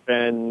Art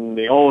and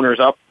the owners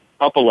up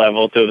a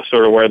level to the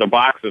sort of where the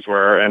boxes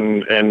were,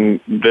 and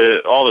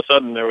all of a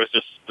sudden there was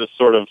just this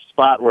sort of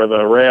spot where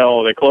the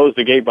rail, they closed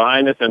the gate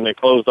behind us and they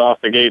closed off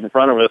the gate in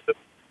front of us.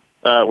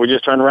 We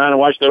just turned around and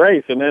watched the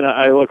race, and then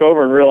I look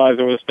over and realize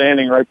I was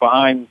standing right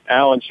behind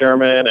Alan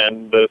Sherman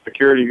and the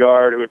security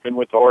guard who had been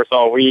with the horse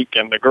all week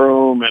and the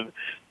groom, and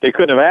they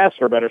couldn't have asked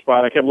for a better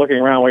spot. I kept looking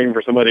around waiting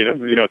for somebody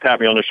to tap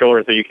me on the shoulder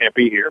and say, "You can't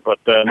be here," but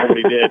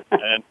nobody did.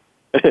 And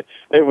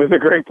it was a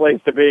great place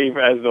to be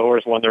as the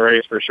horse won the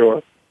race for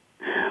sure.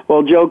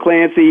 Well, Joe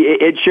Clancy,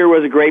 it sure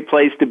was a great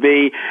place to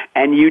be,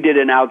 and you did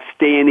an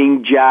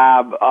outstanding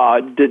job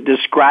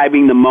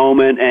describing the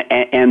moment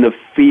and the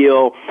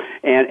feel.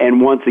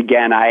 And once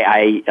again,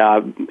 I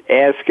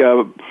ask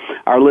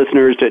our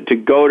listeners to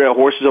go to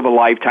Horses of a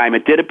Lifetime.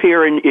 It did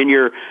appear in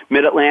your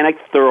Mid-Atlantic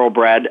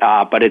Thoroughbred,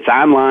 but it's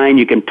online.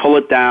 You can pull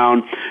it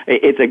down.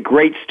 It's a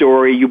great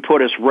story. You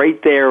put us right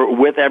there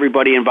with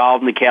everybody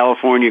involved in the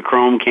California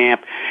Chrome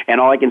Camp, and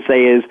all I can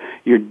say is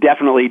you're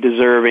definitely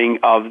deserving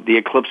of the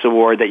Eclipse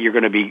Award that you're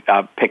going to be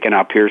picking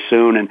up here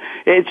soon. And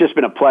it's just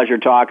been a pleasure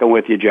talking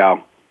with you,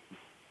 Joe.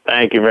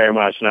 Thank you very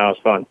much. No, it's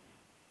fun.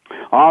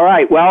 All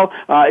right. Well,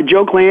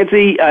 Joe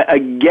Clancy,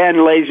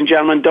 again, ladies and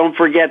gentlemen, don't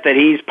forget that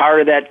he's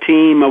part of that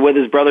team with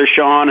his brother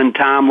Sean and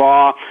Tom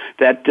Law.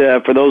 That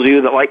for those of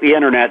you that like the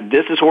internet,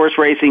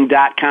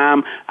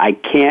 thisishorseracing.com. I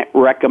can't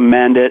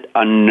recommend it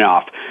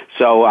enough.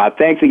 So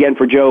thanks again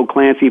for Joe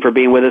Clancy for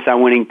being with us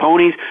on Winning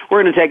Ponies.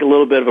 We're going to take a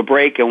little bit of a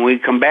break, and when we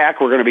come back,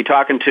 we're going to be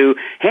talking to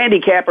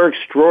handicapper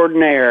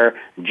extraordinaire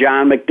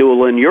John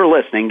McDulin. You're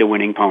listening to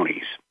Winning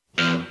Ponies.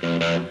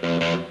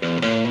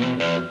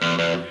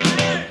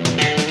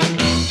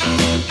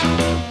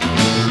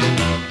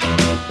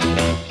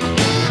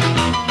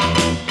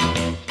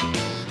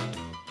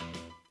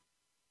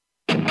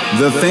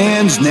 The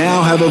fans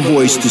now have a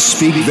voice to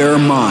speak their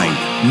mind.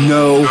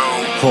 No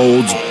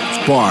holds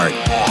barred.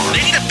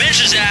 They need to bench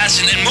his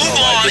ass and move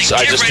on.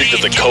 I just think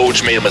that the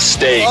coach made a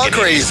mistake. All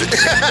crazy.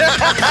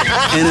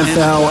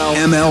 NFL,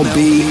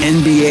 MLB,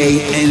 NBA,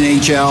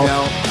 NHL.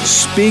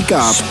 Speak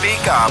up.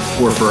 Speak up.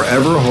 Or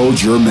forever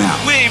hold your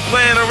mouth. We ain't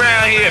playing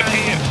around here.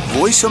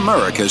 Voice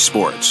America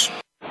Sports.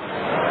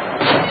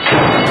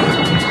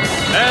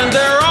 And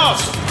they're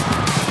off.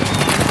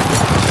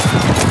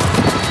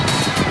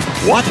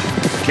 What?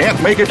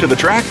 Can't make it to the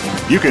track?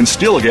 You can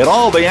still get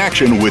all the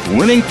action with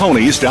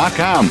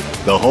winningponies.com,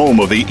 the home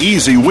of the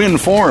easy win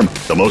form,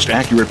 the most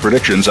accurate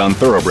predictions on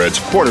thoroughbreds,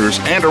 quarters,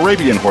 and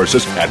Arabian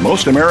horses at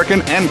most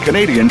American and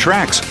Canadian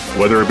tracks.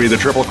 Whether it be the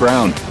Triple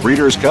Crown,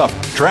 Breeders' Cup,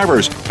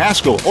 Travers,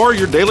 Haskell, or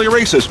your daily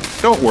races,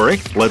 don't worry,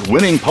 let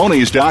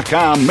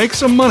winningponies.com make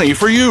some money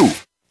for you.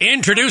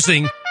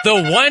 Introducing the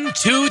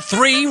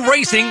 1-2-3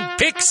 Racing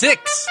Pick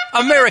 6,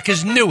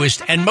 America's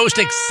newest and most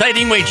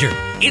exciting wager.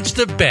 It's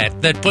the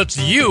bet that puts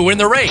you in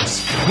the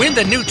race. Win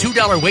the new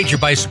 $2 wager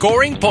by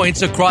scoring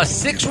points across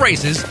 6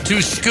 races to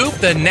scoop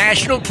the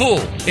national pool.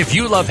 If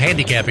you love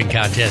handicapping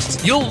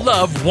contests, you'll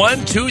love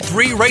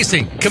 1-2-3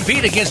 Racing.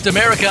 Compete against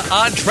America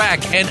on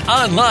track and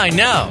online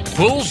now.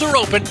 Pools are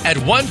open at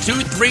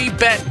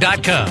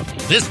 123bet.com.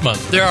 This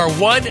month, there are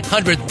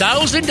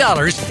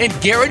 $100,000 in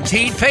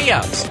guaranteed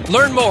payouts.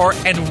 Learn more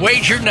and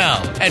wager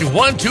now at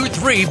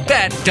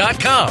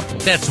 123bet.com.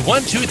 That's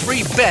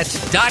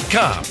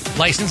 123bet.com.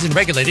 Licensed and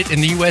regulated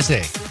in the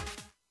USA.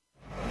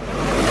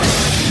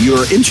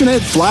 Your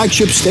internet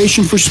flagship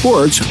station for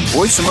sports,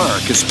 Voice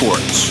America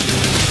Sports.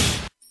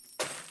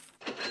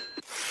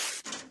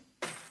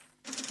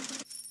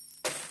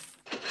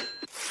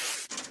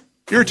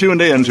 You're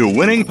tuned in to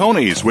Winning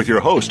Ponies with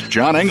your host,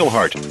 John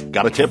Englehart.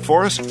 Got a tip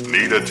for us?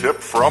 Need a tip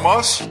from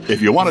us?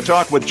 If you want to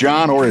talk with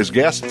John or his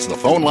guests, the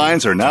phone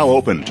lines are now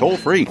open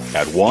toll-free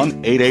at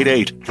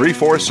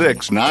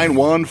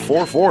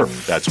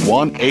 1-888-346-9144. That's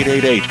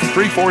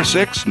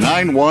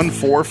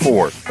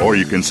 1-888-346-9144. Or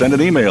you can send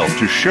an email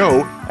to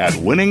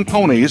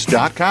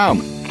show@winningponies.com.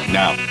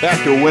 Now,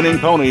 back to Winning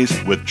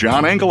Ponies with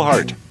John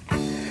Englehart.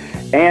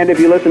 And if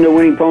you listen to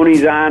Winning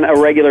Ponies on a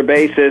regular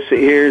basis,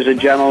 here's a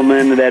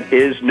gentleman that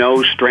is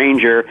no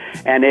stranger,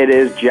 and it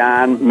is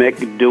John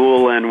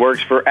McDulin.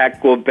 Works for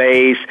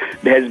Equibase,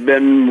 has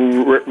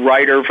been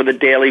writer for the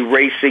Daily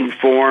Racing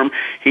Form.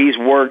 He's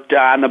worked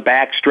on the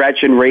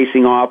backstretch in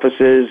racing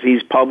offices.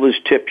 He's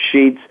published tip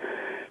sheets.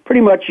 Pretty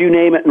much you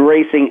name it in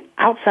racing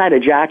outside a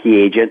jockey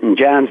agent, and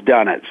John's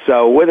done it.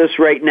 So with us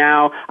right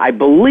now, I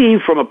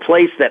believe from a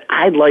place that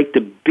I'd like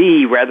to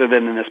be rather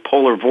than in this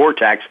polar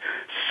vortex,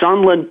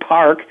 Sunland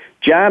Park.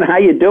 John, how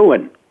you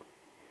doing?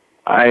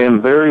 I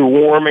am very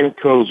warm and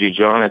cozy,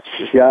 John. It's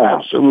just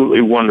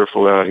absolutely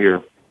wonderful out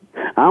here.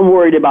 I'm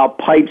worried about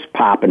pipes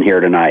popping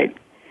here tonight.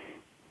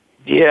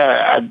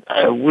 Yeah,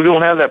 we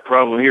don't have that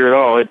problem here at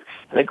all. And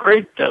the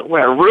great,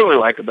 what I really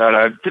like about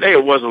it, today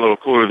it was a little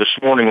cooler. This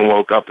morning when I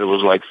woke up, it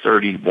was like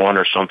 31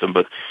 or something,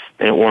 but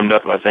then it warmed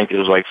up, I think it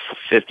was like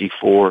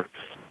 54.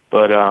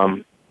 But,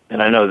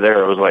 and I know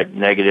there it was like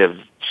negative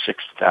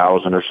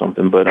 6,000 or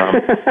something, but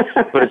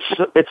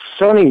it's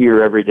sunny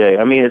here every day.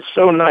 I mean, it's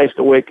so nice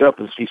to wake up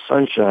and see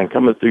sunshine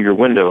coming through your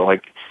window.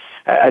 Like,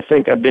 I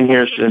think I've been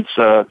here since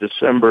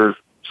December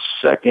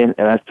 2nd,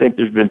 and I think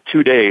there's been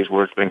 2 days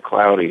where it's been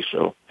cloudy,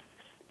 so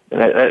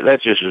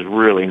that just is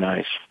really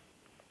nice.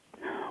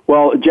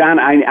 Well, John,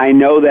 I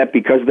know that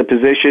because of the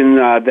position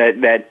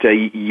that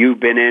you've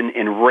been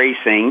in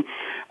racing,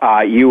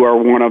 you are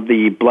one of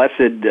the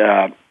blessed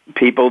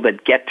people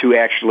that get to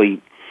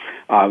actually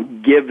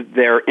give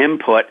their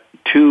input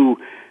to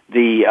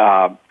the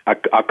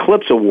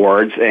Eclipse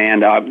Awards,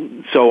 and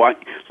so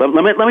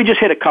let me just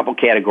hit a couple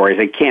categories.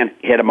 I can't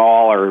hit them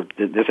all, or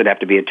this would have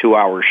to be a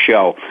 2-hour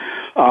show.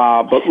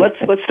 But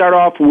let's start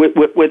off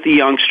with the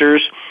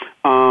youngsters.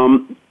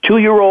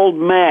 2-year-old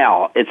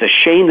Mal. It's a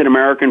shame that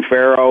American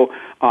Pharoah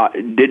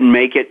didn't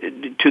make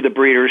it to the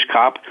Breeders'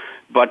 Cup,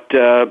 but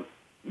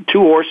two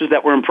horses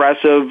that were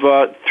impressive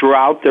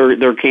throughout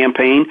their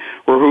campaign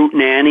were Hoot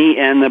Nanny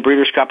and the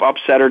Breeders' Cup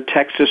upsetter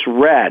Texas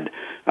Red.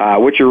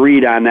 What's your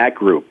read on that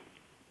group?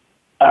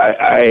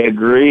 I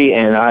agree,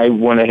 and I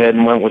went ahead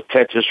and went with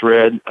Texas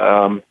Red.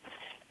 Although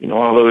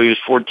he was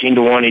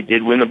 14-1, he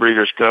did win the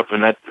Breeders' Cup,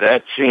 and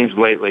that seems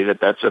lately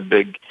that's a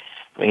big.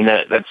 I mean,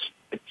 it's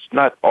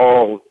not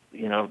all.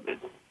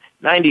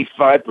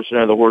 95%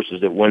 of the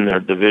horses that win their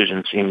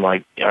division seem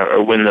like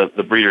or win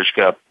the Breeders'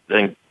 Cup,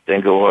 then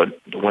go on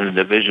to win the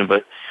division.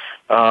 But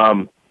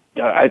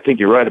I think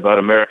you're right about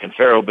American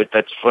Pharoah, but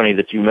that's funny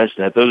that you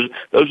mentioned that. Those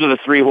are the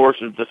three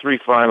horses, the three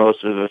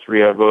finalists are the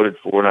three I voted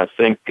for, and I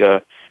think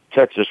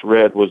Texas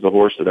Red was the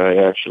horse that I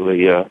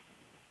actually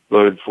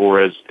voted for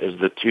as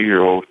the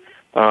 2-year-old.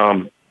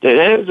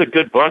 It was a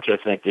good bunch, I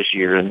think, this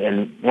year.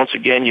 And once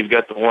again, you've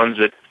got the ones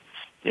that,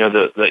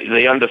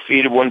 the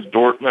undefeated ones.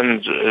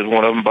 Dortmund is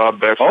one of them. Bob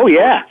Becker. Oh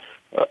yeah.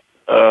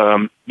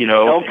 El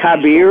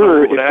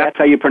Kabir, if that's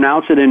how you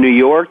pronounce it in New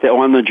York, that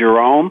won the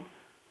Jerome.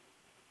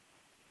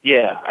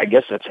 Yeah, I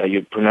guess that's how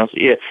you pronounce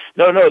it. Yeah.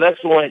 No,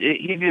 that's the one.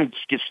 He didn't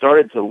get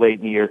started till late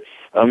in the year.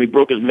 He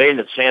broke his maiden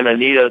at Santa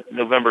Anita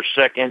November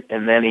 2nd,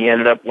 and then he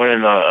ended up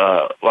winning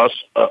Los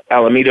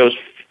Alamitos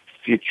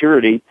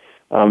Futurity.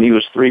 He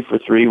was 3 for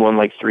 3, won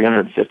like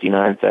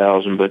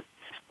 $359,000, but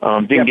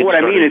didn't get what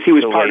I mean is he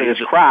was part of this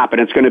crop,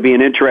 and it's going to be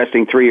an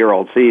interesting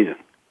 3-year-old season.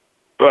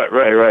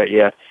 Right,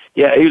 yeah.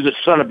 Yeah, he was the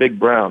son of Big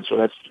Brown, so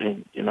that's,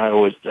 and I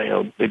always,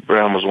 Big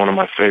Brown was one of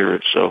my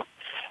favorites, so.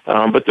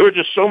 But there were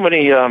just so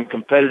many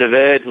competitive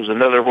edge. There was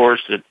another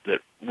horse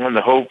that won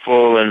the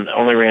Hopeful and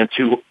only ran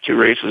two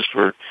races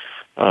for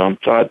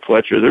Todd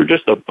Pletcher. There were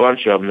just a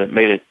bunch of them that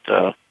made it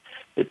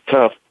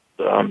tough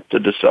to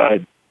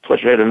decide.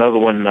 Pletcher had another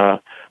one,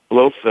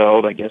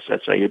 Blofeld, I guess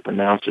that's how you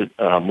pronounce it,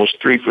 was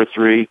 3 for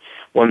 3,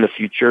 won the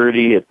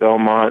Futurity at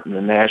Belmont and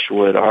the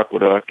Nashua at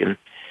Aqueduct. And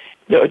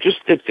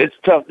it's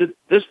tough.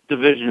 This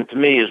division to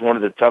me is one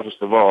of the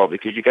toughest of all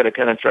because you got to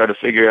kind of try to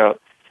figure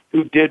out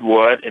who did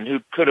what and who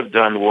could have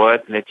done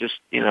what, and it just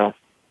it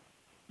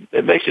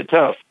makes it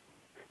tough.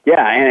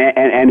 Yeah,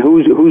 and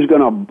who's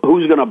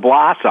gonna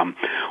blossom?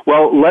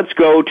 Well, let's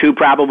go to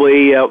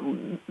probably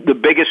the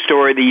biggest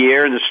story of the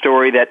year, and the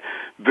story that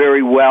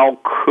very well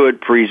could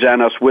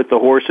present us with the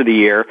horse of the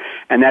year,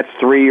 and that's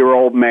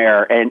 3-year-old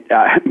mare and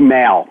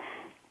Mal.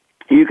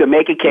 You can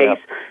make a case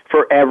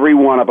for every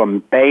one of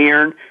them: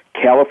 Bayern,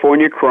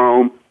 California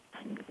Chrome,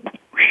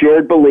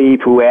 Shared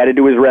Belief, who added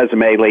to his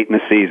resume late in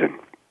the season.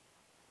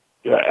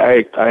 Yeah,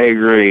 I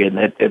agree, and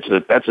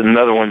that's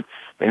another one.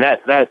 I mean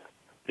that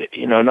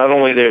not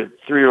only their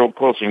 3-year-old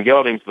Pulsing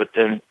Geldings, but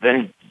then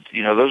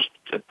those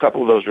a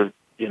couple of those are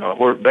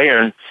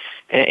Bayern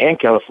and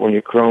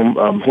California Chrome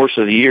horse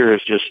of the year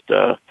is just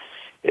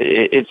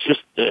it's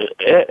just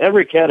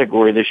every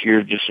category this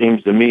year just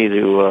seems to me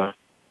to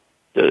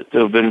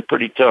have been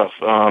pretty tough.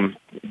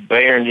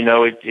 Bayern,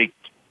 he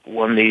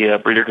won the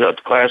Breeders' Cup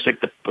Classic,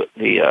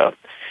 the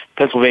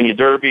Pennsylvania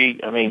Derby.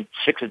 I mean,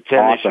 6 of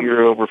 10 this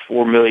year, over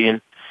 $4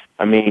 million.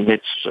 I mean,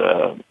 it's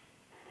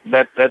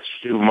that's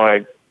who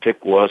my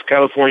pick was.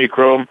 California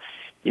Chrome,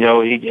 he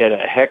had a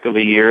heck of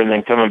a year, and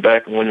then coming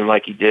back and winning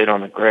like he did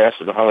on the grass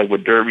of the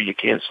Hollywood Derby, you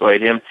can't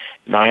slight him.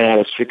 9 out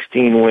of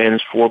 16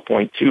 wins,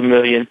 $4.2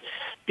 million.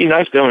 Be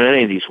nice to own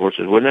any of these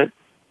horses, wouldn't it?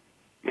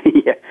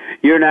 Yeah,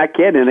 you're not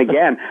kidding. And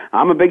again,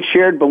 I'm a big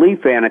Shared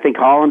Belief fan. I think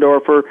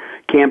Hollendorfer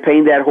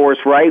campaigned that horse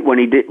right when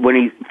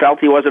he felt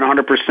he wasn't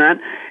 100%.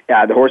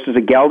 The horse is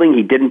a gelding.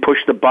 He didn't push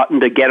the button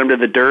to get him to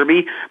the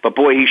Derby, but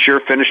boy, he sure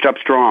finished up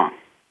strong.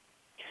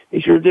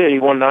 He sure did. He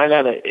won 8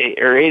 out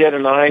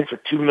of 9 for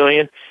 $2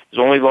 million. His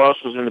only loss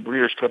was in the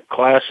Breeders' Cup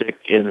Classic,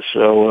 and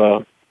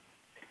so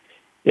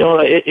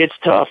it's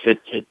tough.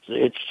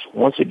 It's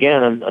once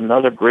again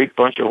another great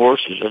bunch of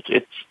horses.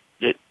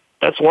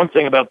 That's one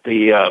thing about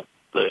the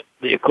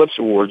Eclipse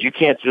Awards. You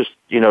can't just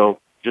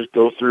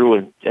go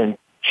through and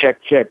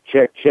check.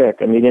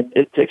 I mean,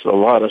 it takes a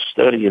lot of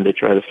studying to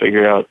try to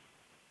figure out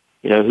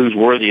who's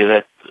worthy of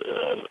that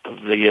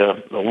of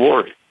the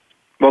award.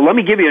 Well, let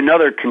me give you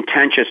another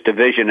contentious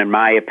division, in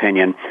my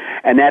opinion,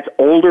 and that's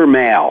older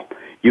male.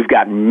 You've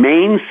got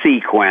Main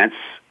Sequence,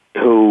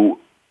 who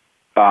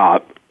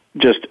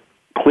just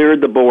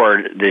cleared the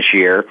board this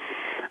year,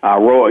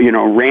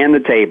 ran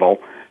the table.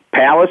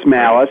 Palace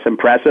Malice,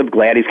 impressive,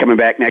 glad he's coming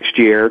back next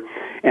year.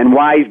 And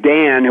Wise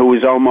Dan, who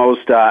was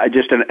almost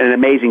just an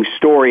amazing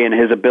story in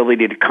his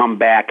ability to come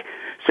back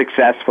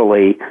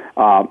successfully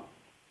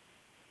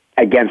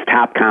against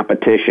top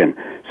competition.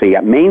 So you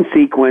got Main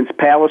Sequence,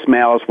 Palace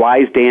Malice,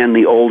 Wise Dan,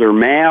 the older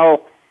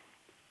male.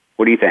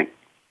 What do you think?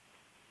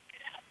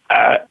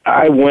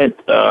 I went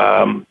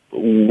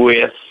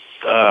with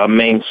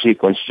Main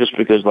Sequence just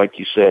because, like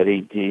you said,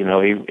 he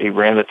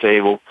ran the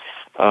table.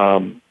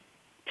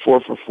 4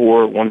 for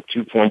 4, won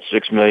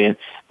 $2.6 million.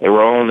 They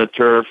were all on the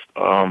turf,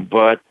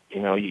 but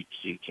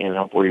you can't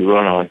help where you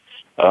run on.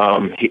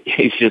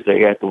 He's just a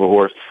heck of a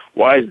horse.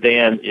 Wise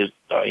Dan is,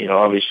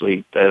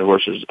 obviously that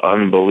horse is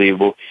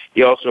unbelievable.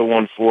 He also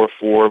won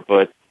 4-4,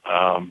 but,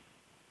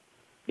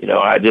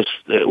 I just,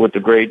 with the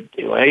grade,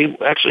 he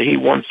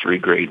won 3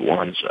 grade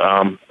ones.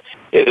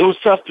 It was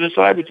tough to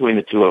decide between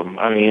the two of them.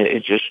 I mean,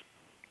 it just,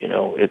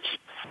 it's,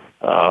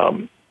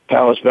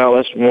 Palace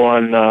Vallis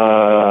won,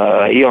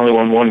 he only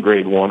won 1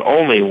 grade 1,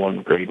 only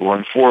 1 grade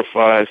 1,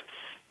 4-5,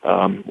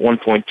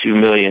 1.2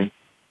 million.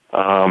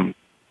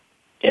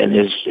 And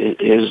his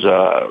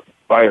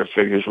buyer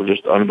figures were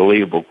just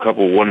unbelievable. A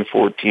couple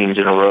 114s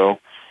in a row,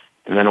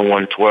 and then a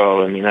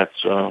 112. I mean,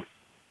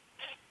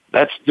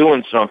 that's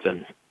doing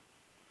something.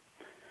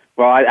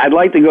 Well, I'd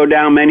like to go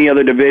down many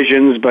other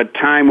divisions, but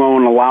time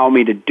won't allow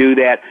me to do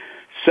that.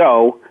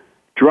 So,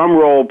 drum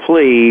roll,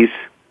 please.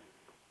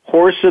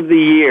 Horse of the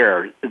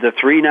Year. The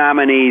 3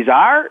 nominees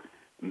are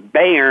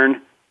Bayern,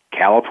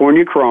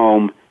 California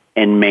Chrome,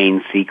 and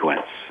Main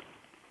Sequence.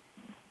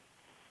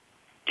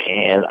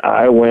 And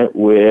I went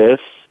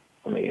with,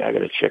 I got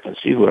to check and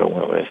see who I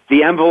went with.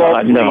 The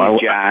envelope,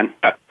 please, John.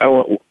 I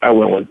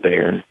went with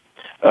Bayern.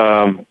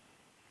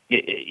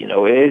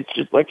 It's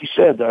just like you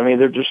said. I mean,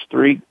 they're just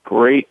 3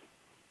 great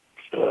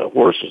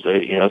horses.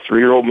 They,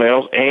 3-year-old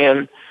males,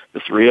 and the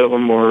 3 of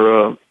them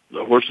were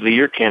Horse of the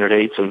Year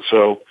candidates. And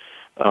so,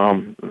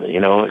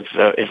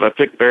 if I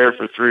picked Bayern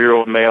for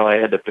 3-year-old male, I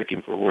had to pick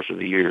him for Horse of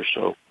the Year.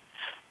 So,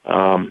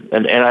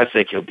 and I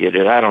think he'll get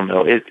it. I don't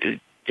know.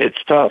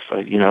 It's tough.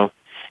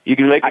 You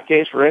can make a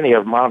case for any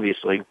of them,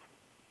 obviously.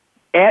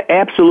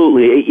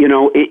 Absolutely.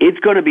 It's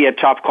going to be a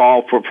tough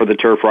call for the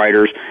turf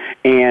riders.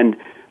 And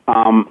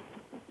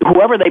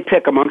whoever they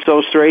pick amongst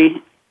those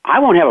 3, I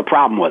won't have a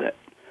problem with it.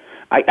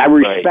 I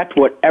respect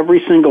what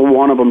every single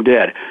one of them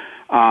did,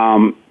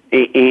 and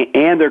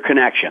their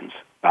connections.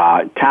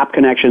 Top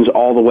connections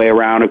all the way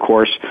around. Of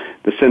course,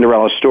 the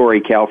Cinderella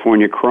Story,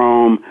 California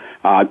Chrome,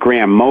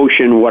 Graham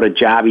Motion, what a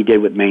job he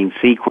did with Main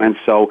Sequence.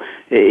 So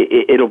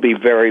it'll be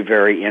very,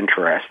 very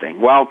interesting.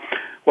 Well,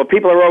 what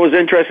people are always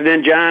interested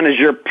in, John, is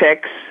your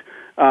picks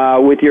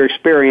with your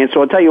experience.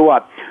 So I'll tell you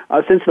what,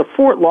 since the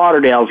Fort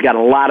Lauderdale's got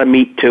a lot of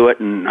meat to it,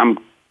 and I'm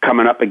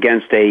coming up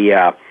against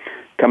a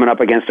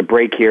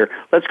break here,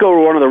 let's go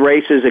to one of the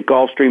races at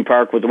Gulfstream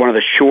Park with one of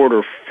the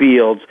shorter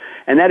fields,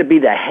 and that'd be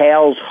the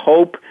Hale's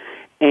Hope.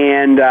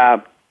 And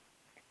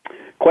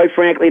quite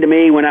frankly, to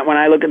me, when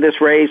I look at this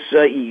race,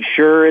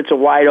 sure, it's a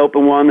wide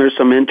open one. There's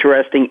some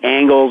interesting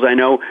angles. I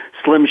know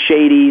Slim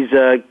Shady's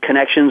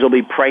connections will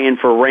be praying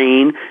for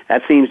rain.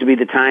 That seems to be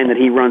the time that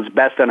he runs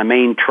best on a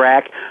main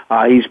track.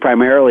 He's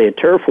primarily a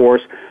turf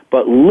horse.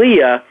 But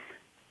Leah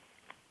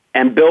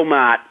and Bill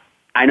Mott,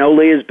 I know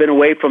Leah's been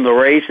away from the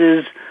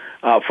races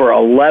for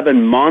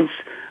 11 months.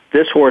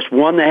 This horse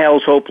won the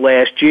Hale's Hope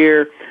last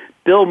year.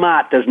 Bill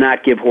Mott does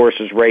not give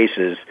horses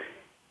races.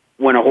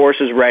 When a horse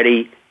is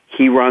ready,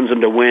 he runs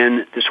them to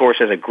win. This horse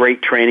has a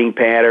great training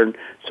pattern.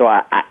 So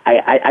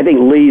I think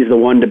Lee's the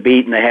one to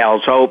beat in the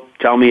Hale's Hope.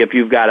 Tell me if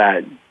you've got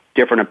a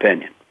different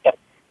opinion.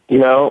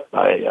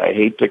 I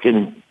hate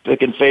picking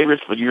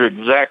favorites, but you're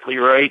exactly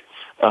right.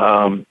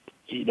 The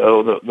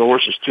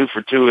horse is 2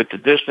 for 2 at the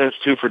distance,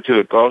 2 for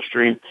 2 at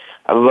Gulfstream.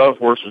 I love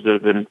horses that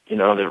have been,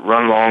 that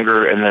run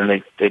longer and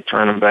then they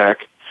turn them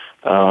back.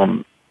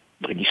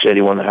 Like you said,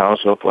 he won the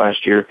Hale's Hope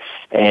last year.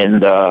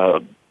 And,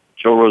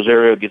 Joe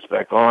Rosario gets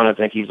back on. I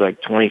think he's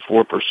like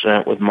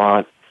 24% with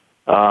Mott.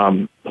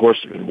 The horse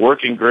has been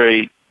working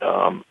great.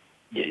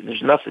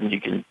 There's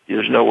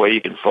no way you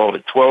can fault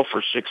it. 12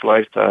 for 6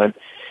 lifetime.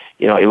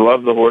 He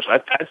loved the horse. I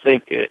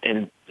think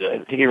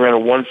he ran a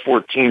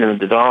 114 in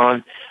the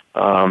Dodon.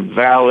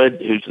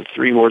 Valid, who's the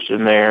 3 horse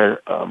in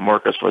there.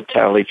 Marcus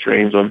Vitale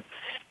trains him.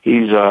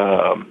 He's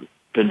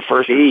been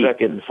first and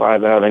second in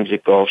 5 outings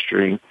at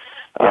Gulfstream.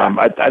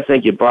 I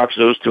think you box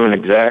those 2 in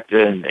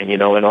exacta, and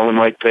it only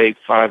might pay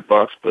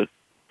 $5, but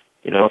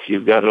if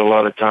you've got it a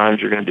lot of times,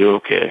 you're going to do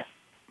okay.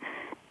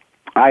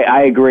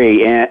 I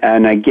agree,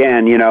 and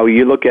again,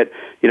 you look at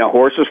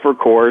horses for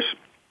course.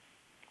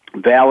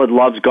 Valid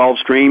loves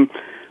Gulfstream.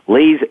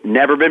 Lee's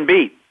never been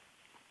beat.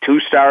 2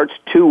 starts,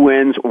 2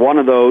 wins. One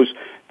of those,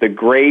 the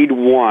Grade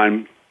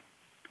 1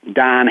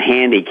 Don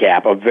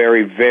Handicap, a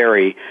very,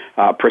 very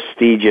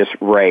prestigious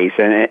race.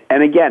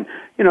 And again,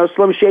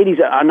 Slim Shady's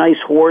a nice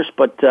horse,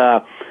 but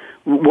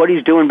what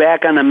he's doing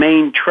back on the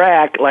main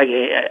track, like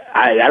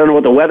I don't know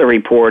what the weather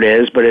report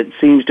is, but it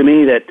seems to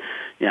me that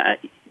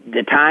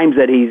the times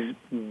that he's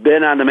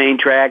been on the main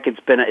track, it's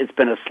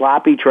been a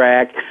sloppy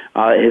track.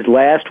 His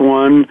last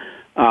one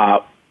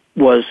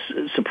was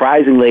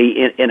surprisingly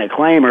in a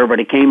claimer,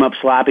 but it came up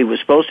sloppy. Was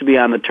supposed to be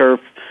on the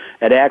turf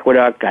at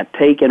Aqueduct, got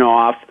taken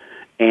off.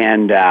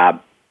 And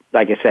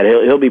like I said,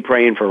 he'll be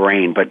praying for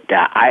rain. But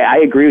I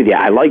agree with you.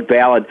 I like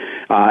Valid.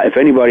 If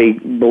anybody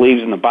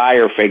believes in the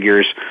buyer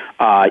figures,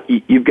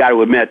 you've got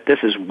to admit this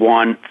is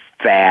one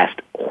fast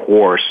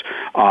horse.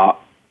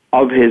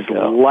 Of his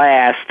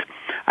last,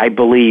 I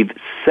believe,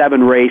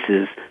 7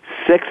 races,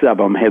 6 of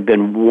them have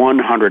been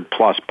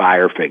 100-plus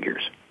buyer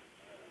figures.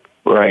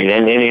 Right,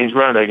 and he's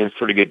running against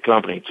pretty good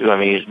company, too. I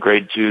mean, he's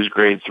grade 2s,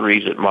 grade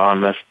 3s at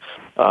Monmouth.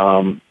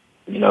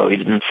 He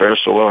didn't fare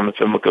so well in the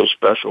Pimlico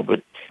Special,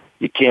 but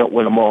you can't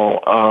win them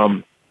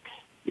all.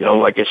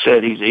 Like I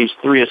said, he's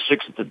 3 of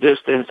 6 at the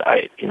distance.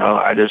 I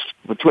just,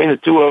 between the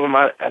two of them,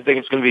 I think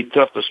it's going to be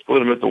tough to split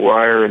them at the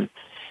wire, and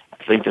I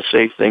think the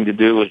safe thing to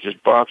do is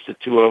just box the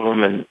two of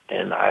them,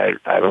 and I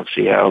don't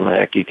see how in the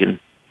heck you can,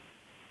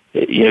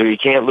 you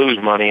can't lose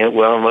money.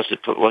 Well, unless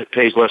it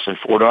pays less than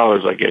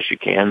 $4, I guess you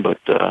can, but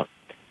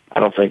I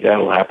don't think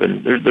that'll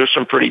happen. There's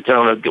some pretty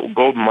talented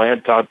Golden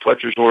Land, Todd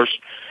Pletcher's horse,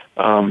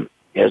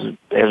 hasn't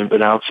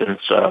been out since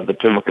the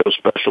Pimlico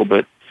Special,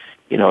 but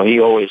he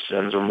always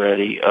sends them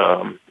ready.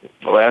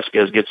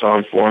 Velasquez gets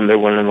on for him. They're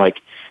winning like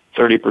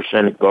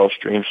 30% at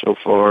Gulfstream so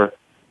far.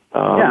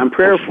 And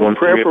Prayer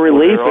for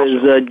Relief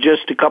is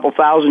just a couple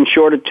thousand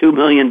short of $2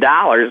 million.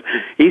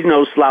 He's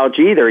no slouch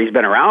either. He's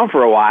been around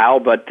for a while,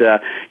 but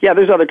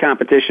there's other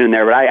competition in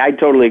there. But I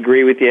totally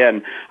agree with you,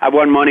 and I've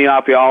won money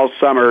off you all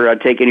summer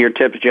taking your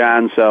tips,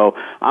 John. So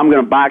I'm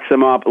going to box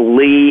them up,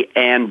 Lee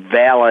and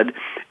Valid,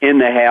 in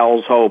the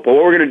Hale's Hope. But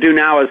what we're going to do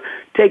now is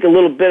take a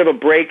little bit of a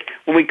break.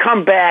 When we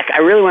come back, I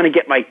really want to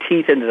get my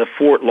teeth into the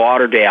Fort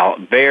Lauderdale.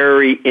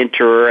 Very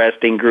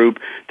interesting group.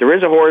 There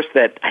is a horse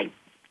that I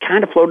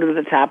kind of floated to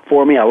the top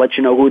for me. I'll let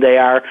you know who they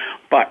are,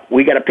 but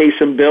we got to pay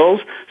some bills.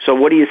 So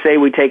what do you say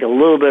we take a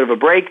little bit of a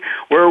break?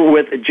 We're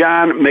with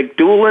John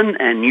McDulin,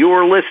 and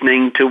you're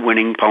listening to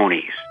Winning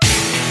Ponies.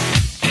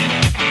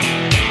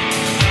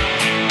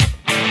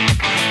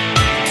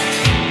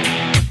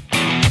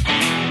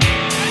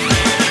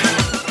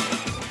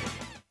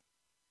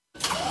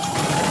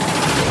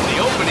 The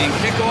opening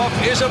kickoff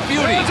is a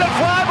beauty. It's a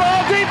fly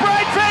ball deep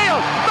right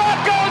field.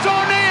 Back goes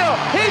O'Neill.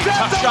 He's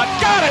at the shot.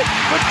 Got it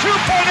with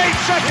 2.8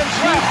 seconds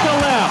left. to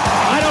left.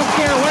 I don't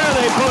care where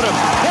they put him.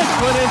 This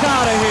one is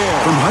out of here.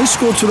 From high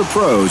school to the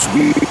pros,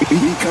 we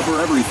cover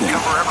everything.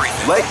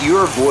 Let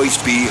your voice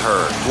be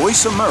heard.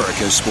 Voice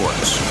America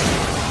Sports.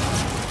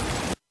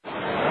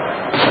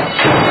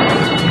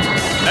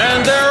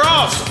 And they're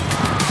off.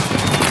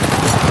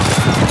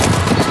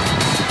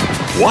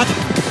 What?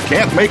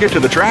 Can't make it to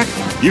the track?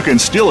 You can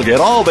still get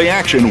all the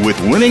action with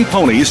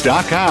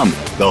winningponies.com,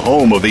 the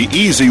home of the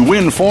easy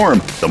win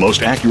form, the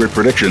most accurate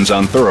predictions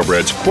on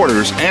thoroughbreds,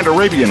 quarters, and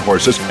Arabian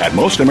horses at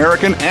most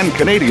American and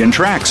Canadian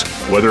tracks.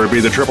 Whether it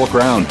be the Triple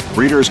Crown,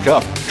 Breeders'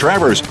 Cup,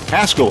 Travers,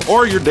 Haskell,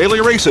 or your daily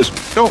races,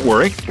 don't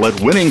worry, let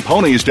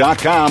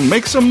winningponies.com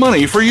make some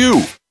money for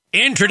you.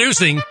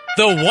 Introducing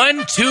the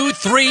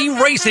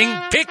 1-2-3 Racing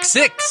Pick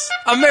 6,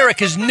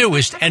 America's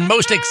newest and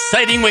most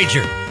exciting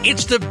wager.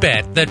 It's the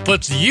bet that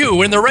puts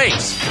you in the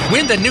race.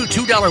 Win the new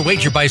 $2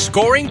 wager by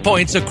scoring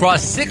points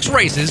across 6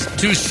 races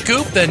to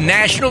scoop the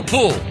national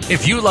pool.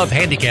 If you love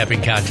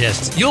handicapping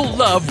contests, you'll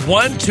love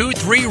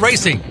 1-2-3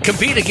 Racing.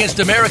 Compete against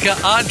America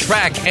on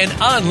track and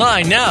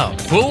online now.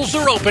 Pools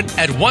are open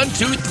at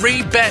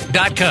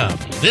 123bet.com.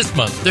 This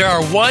month, there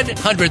are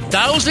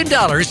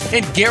 $100,000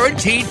 in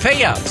guaranteed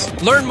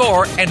payouts. Learn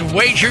more and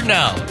wager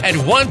now at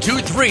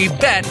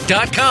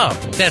 123bet.com.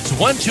 That's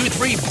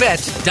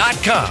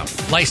 123bet.com.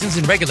 Licensed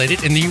and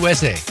regulated in the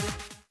USA.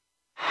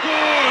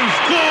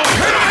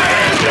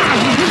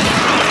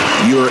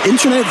 Your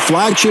internet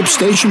flagship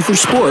station for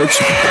sports.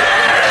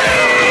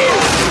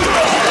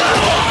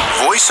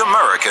 Voice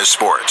America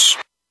Sports.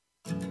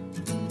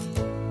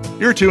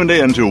 You're tuned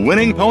in to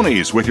Winning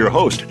Ponies with your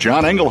host,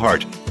 John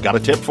Englehart. Got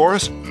a tip for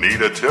us?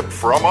 Need a tip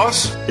from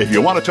us? If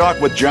you want to talk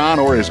with John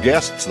or his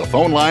guests, the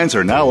phone lines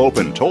are now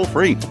open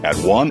toll-free at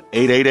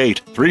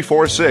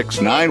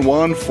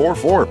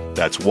 1-888-346-9144.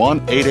 That's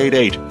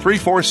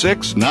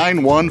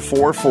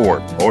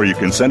 1-888-346-9144. Or you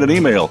can send an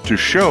email to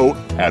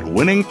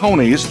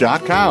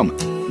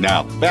show@winningponies.com.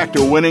 Now, back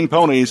to Winning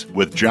Ponies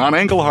with John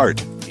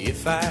Englehart.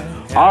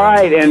 All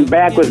right, and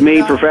back with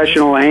me,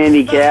 professional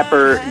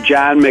handicapper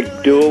John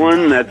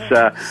McDulin. That's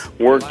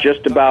worked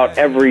just about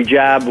every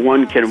job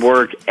one can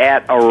work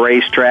at a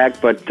racetrack,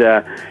 but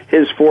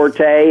his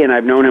forte, and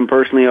I've known him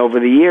personally over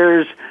the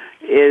years,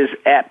 is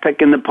at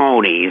picking the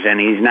ponies, and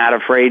he's not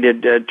afraid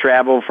to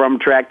travel from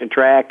track to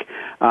track,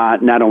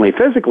 not only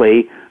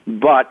physically,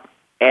 but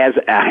as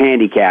a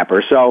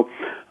handicapper. So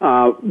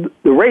the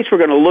race we're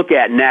going to look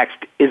at next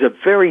is a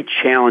very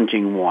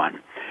challenging one.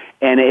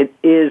 And it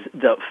is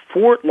the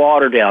Fort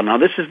Lauderdale. Now,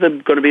 this is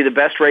going to be the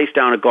best race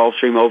down at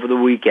Gulfstream over the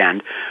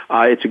weekend.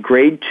 It's a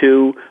Grade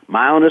 2,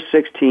 mile and a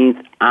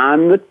 16th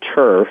on the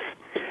turf,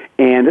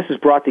 and this has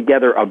brought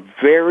together a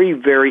very,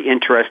 very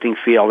interesting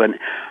field. And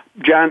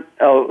John,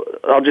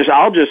 I'll just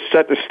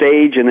set the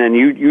stage, and then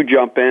you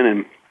jump in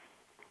and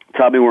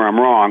tell me where I'm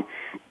wrong.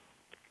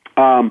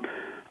 I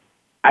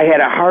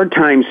had a hard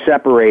time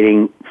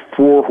separating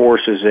 4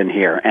 horses in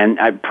here, and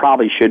I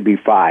probably should be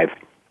 5.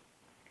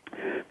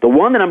 The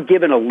one that I'm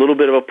giving a little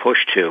bit of a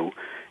push to,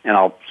 and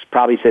I'll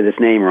probably say this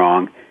name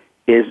wrong,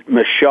 is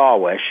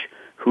Marshua,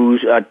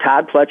 who's a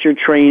Todd Pletcher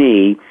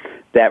trainee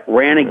that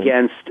ran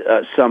against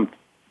some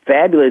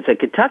fabulous, a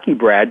Kentucky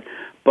bred,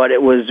 but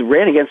it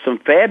ran against some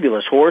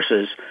fabulous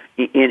horses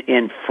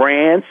in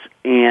France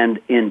and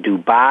in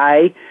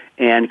Dubai,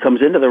 and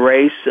comes into the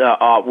race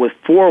with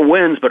 4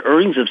 wins, but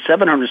earnings of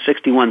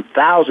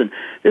 $761,000.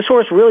 This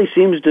horse really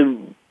seems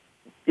to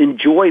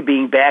enjoy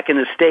being back in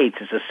the States.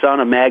 It's the son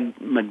of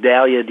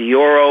Magdalia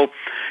d'Oro,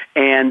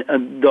 and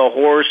the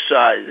horse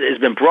has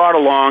been brought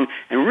along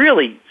and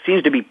really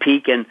seems to be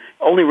peaking.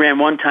 Only ran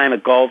one time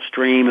at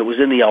Gulfstream. It was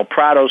in the El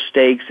Prado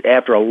Stakes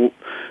after a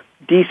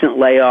decent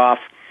layoff,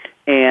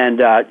 and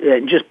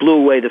it just blew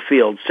away the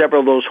field. Several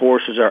of those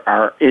horses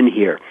are in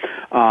here.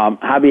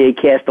 Javier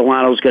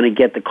Castellano is going to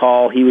get the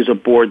call. He was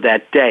aboard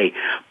that day.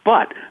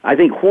 But I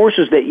think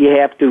horses that you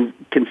have to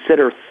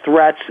consider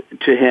threats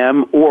to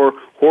him, or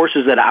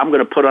horses that I'm going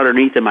to put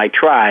underneath in my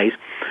tries,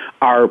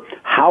 are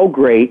How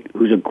Great,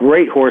 who's a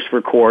great horse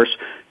for course,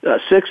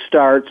 6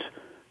 starts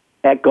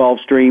at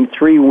Gulfstream,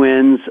 3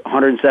 wins,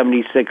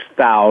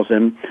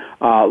 176,000,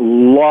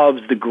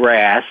 loves the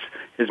grass,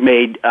 has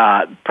made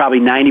probably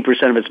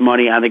 90% of its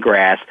money on the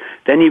grass.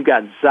 Then you've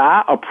got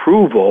Za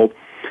Approval,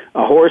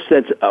 a horse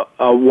that's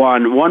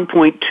won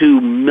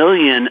 $1.2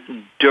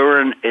 million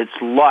during its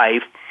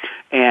life,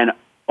 and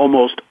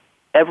almost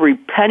every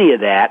penny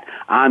of that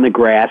on the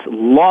grass.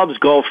 Loves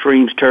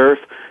Gulfstream's turf.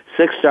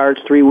 6 starts,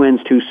 3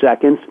 wins, 2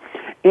 seconds.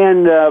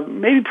 And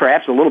maybe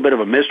perhaps a little bit of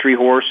a mystery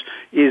horse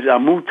is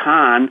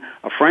Mouton,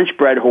 a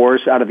French-bred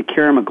horse out of the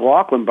Kieran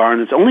McLaughlin barn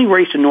that's only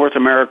raced in North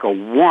America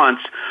once,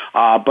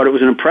 but it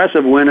was an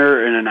impressive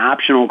winner and an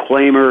optional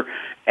claimer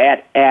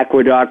at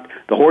Aqueduct.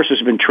 The horse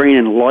has been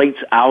training lights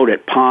out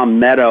at Palm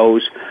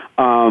Meadows. These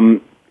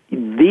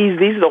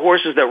are the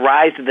horses that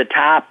rise to the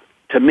top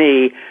to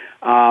me.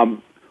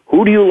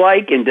 Who do you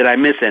like, and did I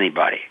miss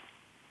anybody?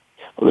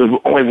 Well, there's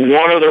only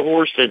one other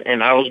horse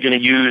and I was going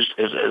to use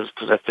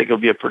because I think it'll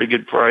be a pretty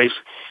good price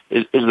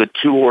is the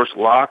 2-horse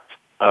Locked.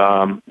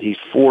 He's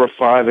 4 or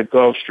 5 at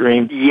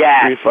Gulfstream,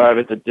 yes. 3 or 5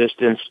 at the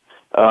distance.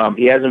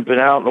 He hasn't been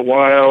out in a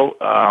while,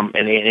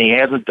 and he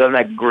hasn't done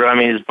that. I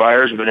mean, his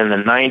buyers have been in the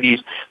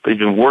 90s, but he's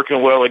been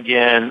working well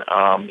again.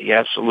 He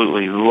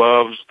absolutely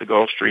loves the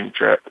Gulfstream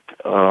track.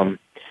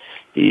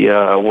 He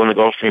won the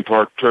Gulfstream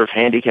Park Turf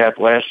Handicap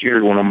last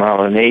year, won a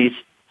 1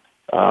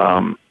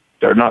 1/8.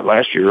 Or not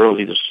last year,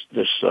 early this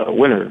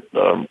winter,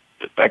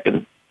 back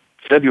in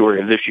February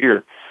of this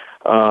year.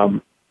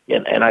 And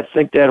I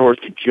think that horse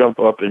could jump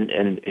up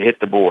and hit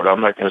the board.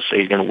 I'm not going to say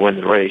he's going to win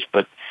the race,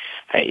 but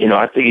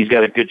I think he's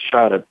got a good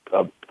shot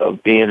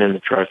of being in the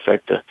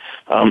trifecta.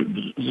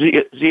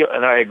 Zia,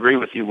 and I agree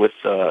with you with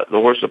the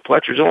horse of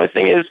Pletcher's. The only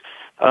thing is,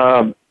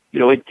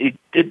 he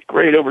did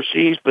great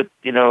overseas, but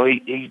he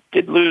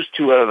did lose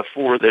 2 out of the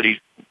 4 that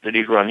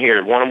he's run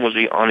here. One of them was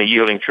on a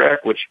yielding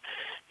track, which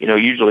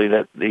usually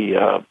that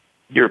the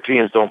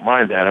Europeans don't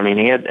mind that. I mean,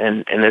 he had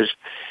and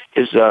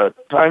his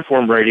time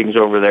form ratings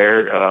over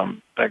there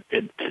back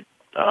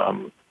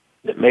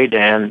at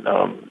Maidan,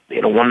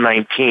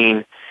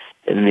 119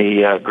 in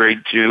the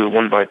grade 2,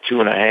 won by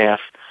 2.5.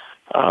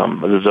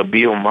 There's a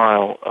Beal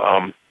mile.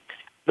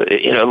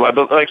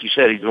 But, like you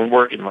said, he's been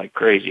working like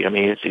crazy. I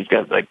mean, he's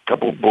got like a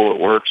couple of bullet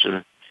works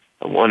and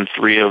won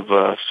 3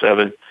 of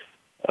 7.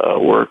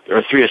 Or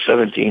 3 of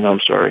 17, I'm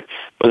sorry.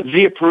 But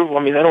the Approval,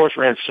 I mean, that horse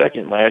ran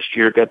second last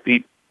year, got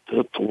beat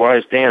to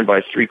Wise Dan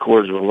by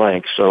 3/4 of a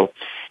length. So,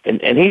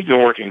 and he's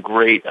been working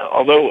great.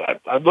 Although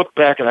I looked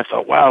back and I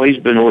thought, wow, he's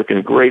been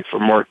working great for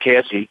Mark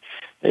Cassie,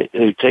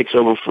 who takes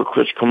over for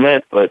Chris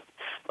Clement. But,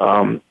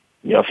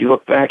 if you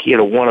look back, he had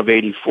a 1 of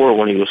 84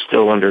 when he was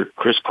still under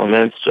Chris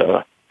Clement's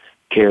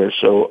care.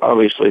 So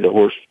obviously the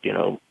horse,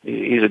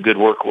 he's a good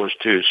workhorse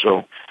too.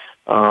 So,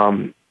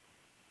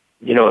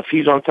 if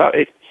he's on top,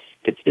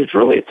 it's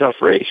really a tough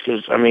race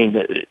because, I mean,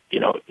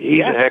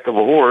 he's a heck of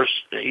a horse.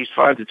 He's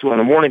 5-2 on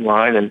the morning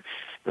line, and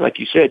like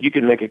you said, you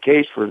can make a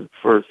case for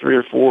 3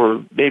 or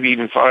 4, maybe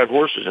even 5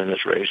 horses in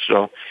this race.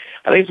 So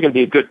I think it's going to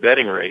be a good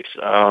betting race.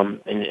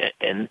 And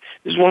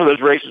this is one of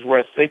those races where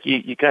I think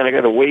you kind of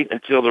got to wait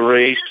until the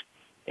race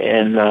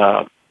and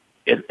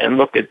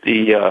look at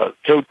the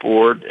tote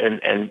board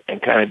and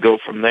kind of go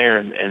from there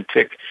and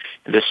pick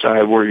and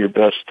decide where your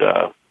best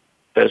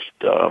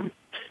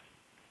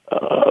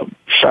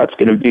shot's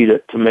going to be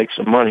to make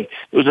some money.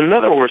 There was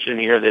another horse in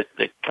here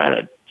that kind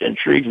of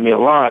intrigues me a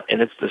lot,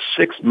 and it's the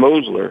 6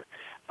 Mosler.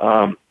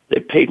 They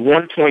paid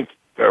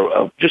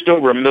just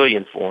over $1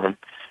 million for him.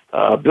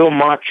 Bill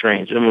Mott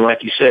trains him, and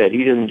like you said, he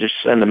didn't just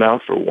send him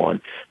out for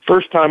one.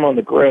 First time on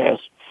the grass,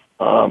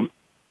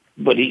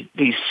 but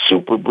he's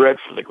super bred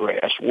for the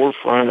grass. War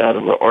front out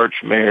of the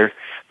Arch mare.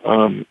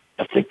 I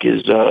think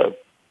his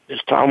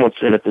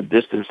Tomlinson at the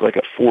distance like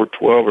a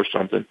 4.12 or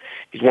something.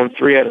 He's won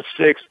 3 out of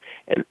 6.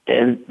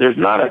 And there's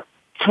not a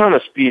ton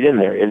of speed in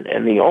there.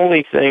 And the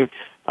only thing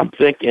I'm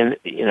thinking,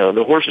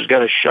 the horse has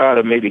got a shot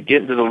of maybe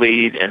getting to the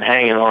lead and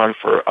hanging on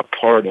for a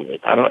part of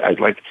it. I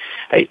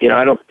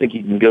don't think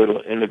you can go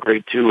in the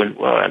grade 2 and,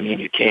 well, I mean,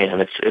 you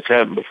can. It's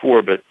happened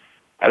before, but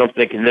I don't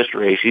think in this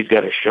race he's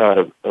got a shot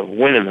of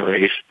winning the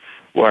race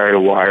wire to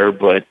wire,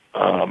 but,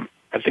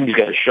 I think he's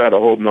got a shot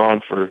of holding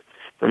on for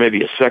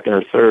maybe a second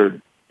or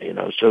third,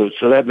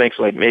 so that makes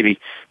like maybe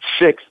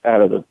 6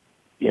 out of the,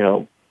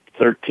 12,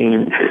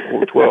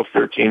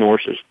 13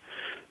 horses.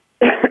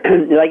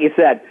 Like you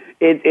said,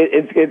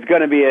 it's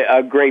going to be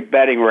a great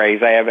betting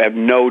race. I have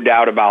no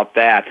doubt about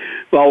that.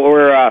 Well,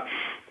 we're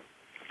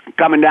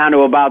coming down to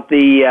about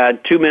the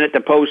 2 minute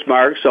to post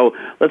mark. So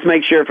let's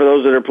make sure for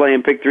those that are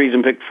playing pick threes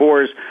and pick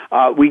fours,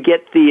 we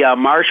get the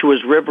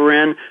Marshua's River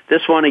in.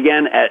 This one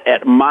again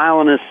at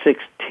mile and a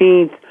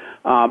 16th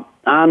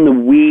on the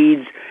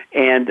weeds.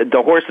 And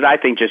the horse that I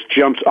think just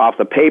jumps off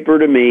the paper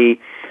to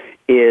me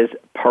is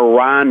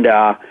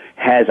Paranda,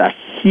 has a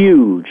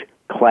huge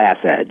class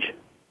edge.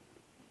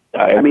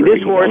 I mean,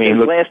 this horse in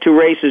his last two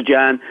races,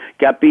 John,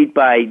 got beat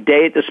by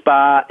Day at the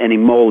Spa and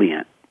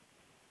Emollient.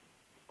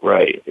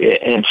 Right.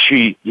 And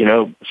she,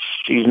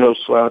 she's no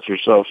slouch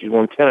herself. She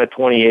won 10 of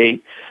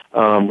 28,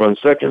 run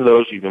second of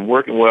those. She's been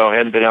working well,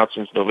 hadn't been out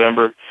since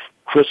November.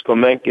 Chris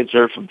Clement gets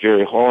her from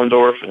Jerry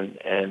Hollendorf,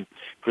 and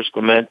Chris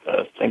Clement,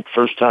 I think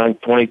first time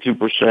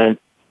 22%.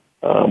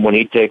 When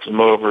he takes him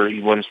over,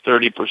 he wins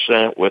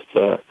 30% with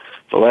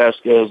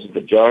Velasquez, the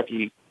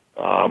jockey.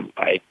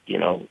 Like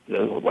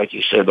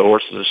you said, the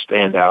horse is a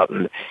standout,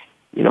 and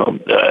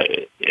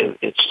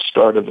it's the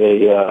start of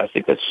I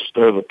think that's the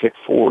start of a pick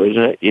four,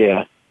 isn't it?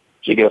 Yeah.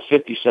 So you get a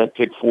 50-cent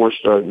pick four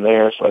starting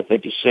there. So I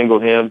think you single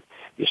him,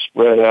 you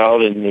spread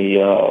out in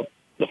the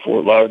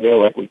Fort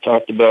Lauderdale like we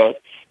talked about.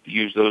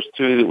 You use those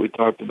two that we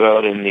talked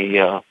about in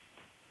the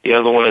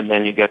other one, and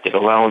then you got the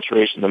allowance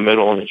race in the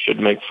middle, and it should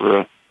make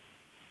for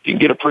you can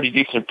get a pretty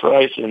decent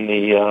price in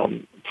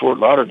the Fort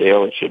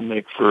Lauderdale. It should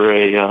make for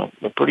a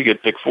pretty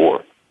good pick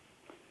four.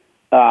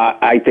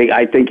 I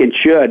think it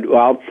should.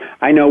 Well,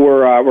 I know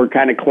we're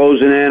kind of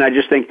closing in. I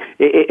just think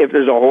if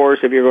there's a horse,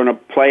 if you're going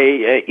to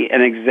play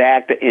an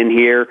exact in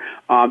here,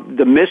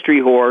 the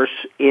mystery horse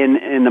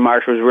in the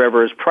Marshua's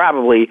River is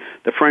probably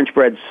the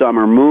French-bred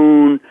Summer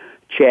Moon.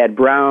 Chad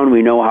Brown,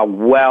 we know how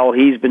well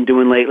he's been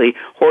doing lately.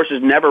 Horse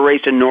has never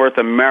raced in North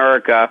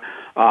America,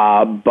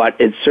 but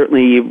it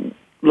certainly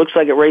looks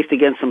like it raced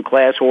against some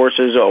class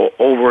horses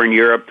over in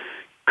Europe.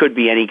 Could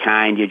be any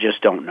kind. You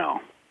just don't know.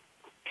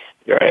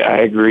 Yeah, I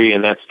agree,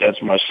 and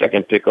that's my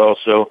second pick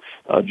also.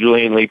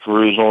 Julian Lee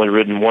Caru's only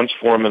ridden once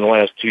for him in the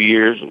last 2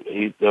 years.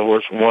 The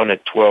horse won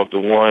at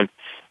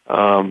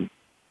 12-1.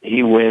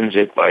 He wins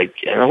it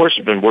and the horse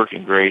has been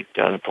working great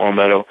down in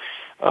Palmetto.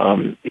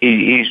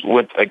 He's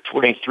with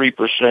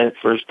 23%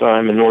 first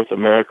time in North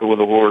America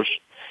with a horse,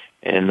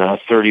 and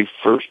 31%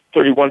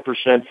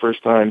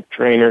 first time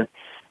trainer.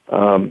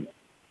 Those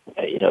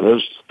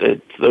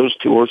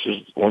two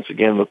horses once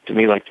again look to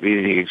me like to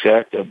be the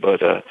exacta,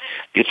 but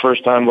his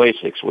first time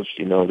Lasix, which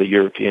the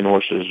European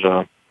horses,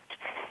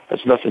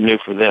 that's nothing new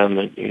for them.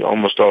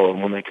 Almost all of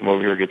them when they come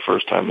over here get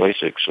first time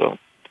Lasix. So.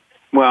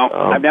 Well,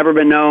 I've never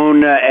been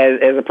known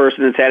as a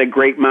person that's had a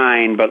great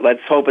mind, but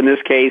let's hope in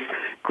this case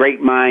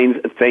great minds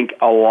think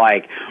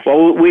alike.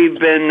 Well, we've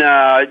been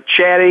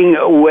chatting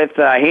with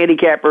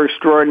handicapper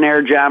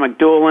extraordinaire John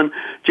McDulin.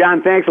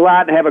 John, thanks a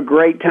lot and have a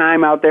great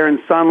time out there in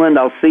Sunland.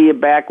 I'll see you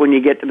back when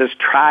you get to this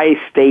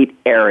tri-state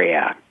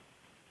area.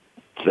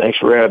 Thanks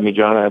for having me,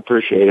 John. I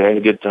appreciate it. I had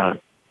a good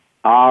time.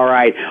 All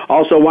right.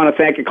 Also want to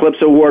thank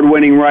Eclipse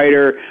Award-winning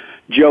writer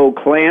Joe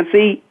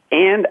Clancy.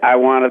 And I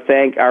want to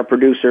thank our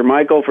producer,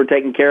 Michael, for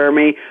taking care of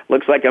me.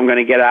 Looks like I'm going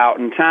to get out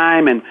in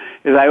time. And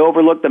as I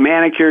overlook the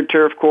manicured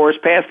turf course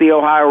past the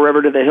Ohio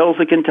River to the hills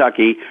of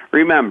Kentucky,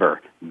 remember,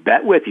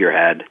 bet with your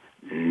head,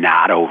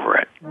 not over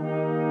it.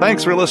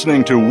 Thanks for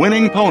listening to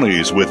Winning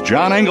Ponies with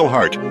John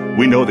Englehart.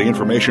 We know the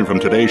information from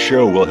today's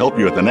show will help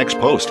you at the next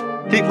post.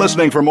 Keep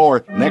listening for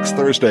more next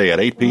Thursday at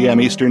 8 p.m.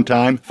 Eastern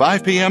Time,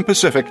 5 p.m.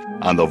 Pacific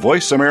on the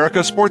Voice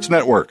America Sports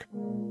Network.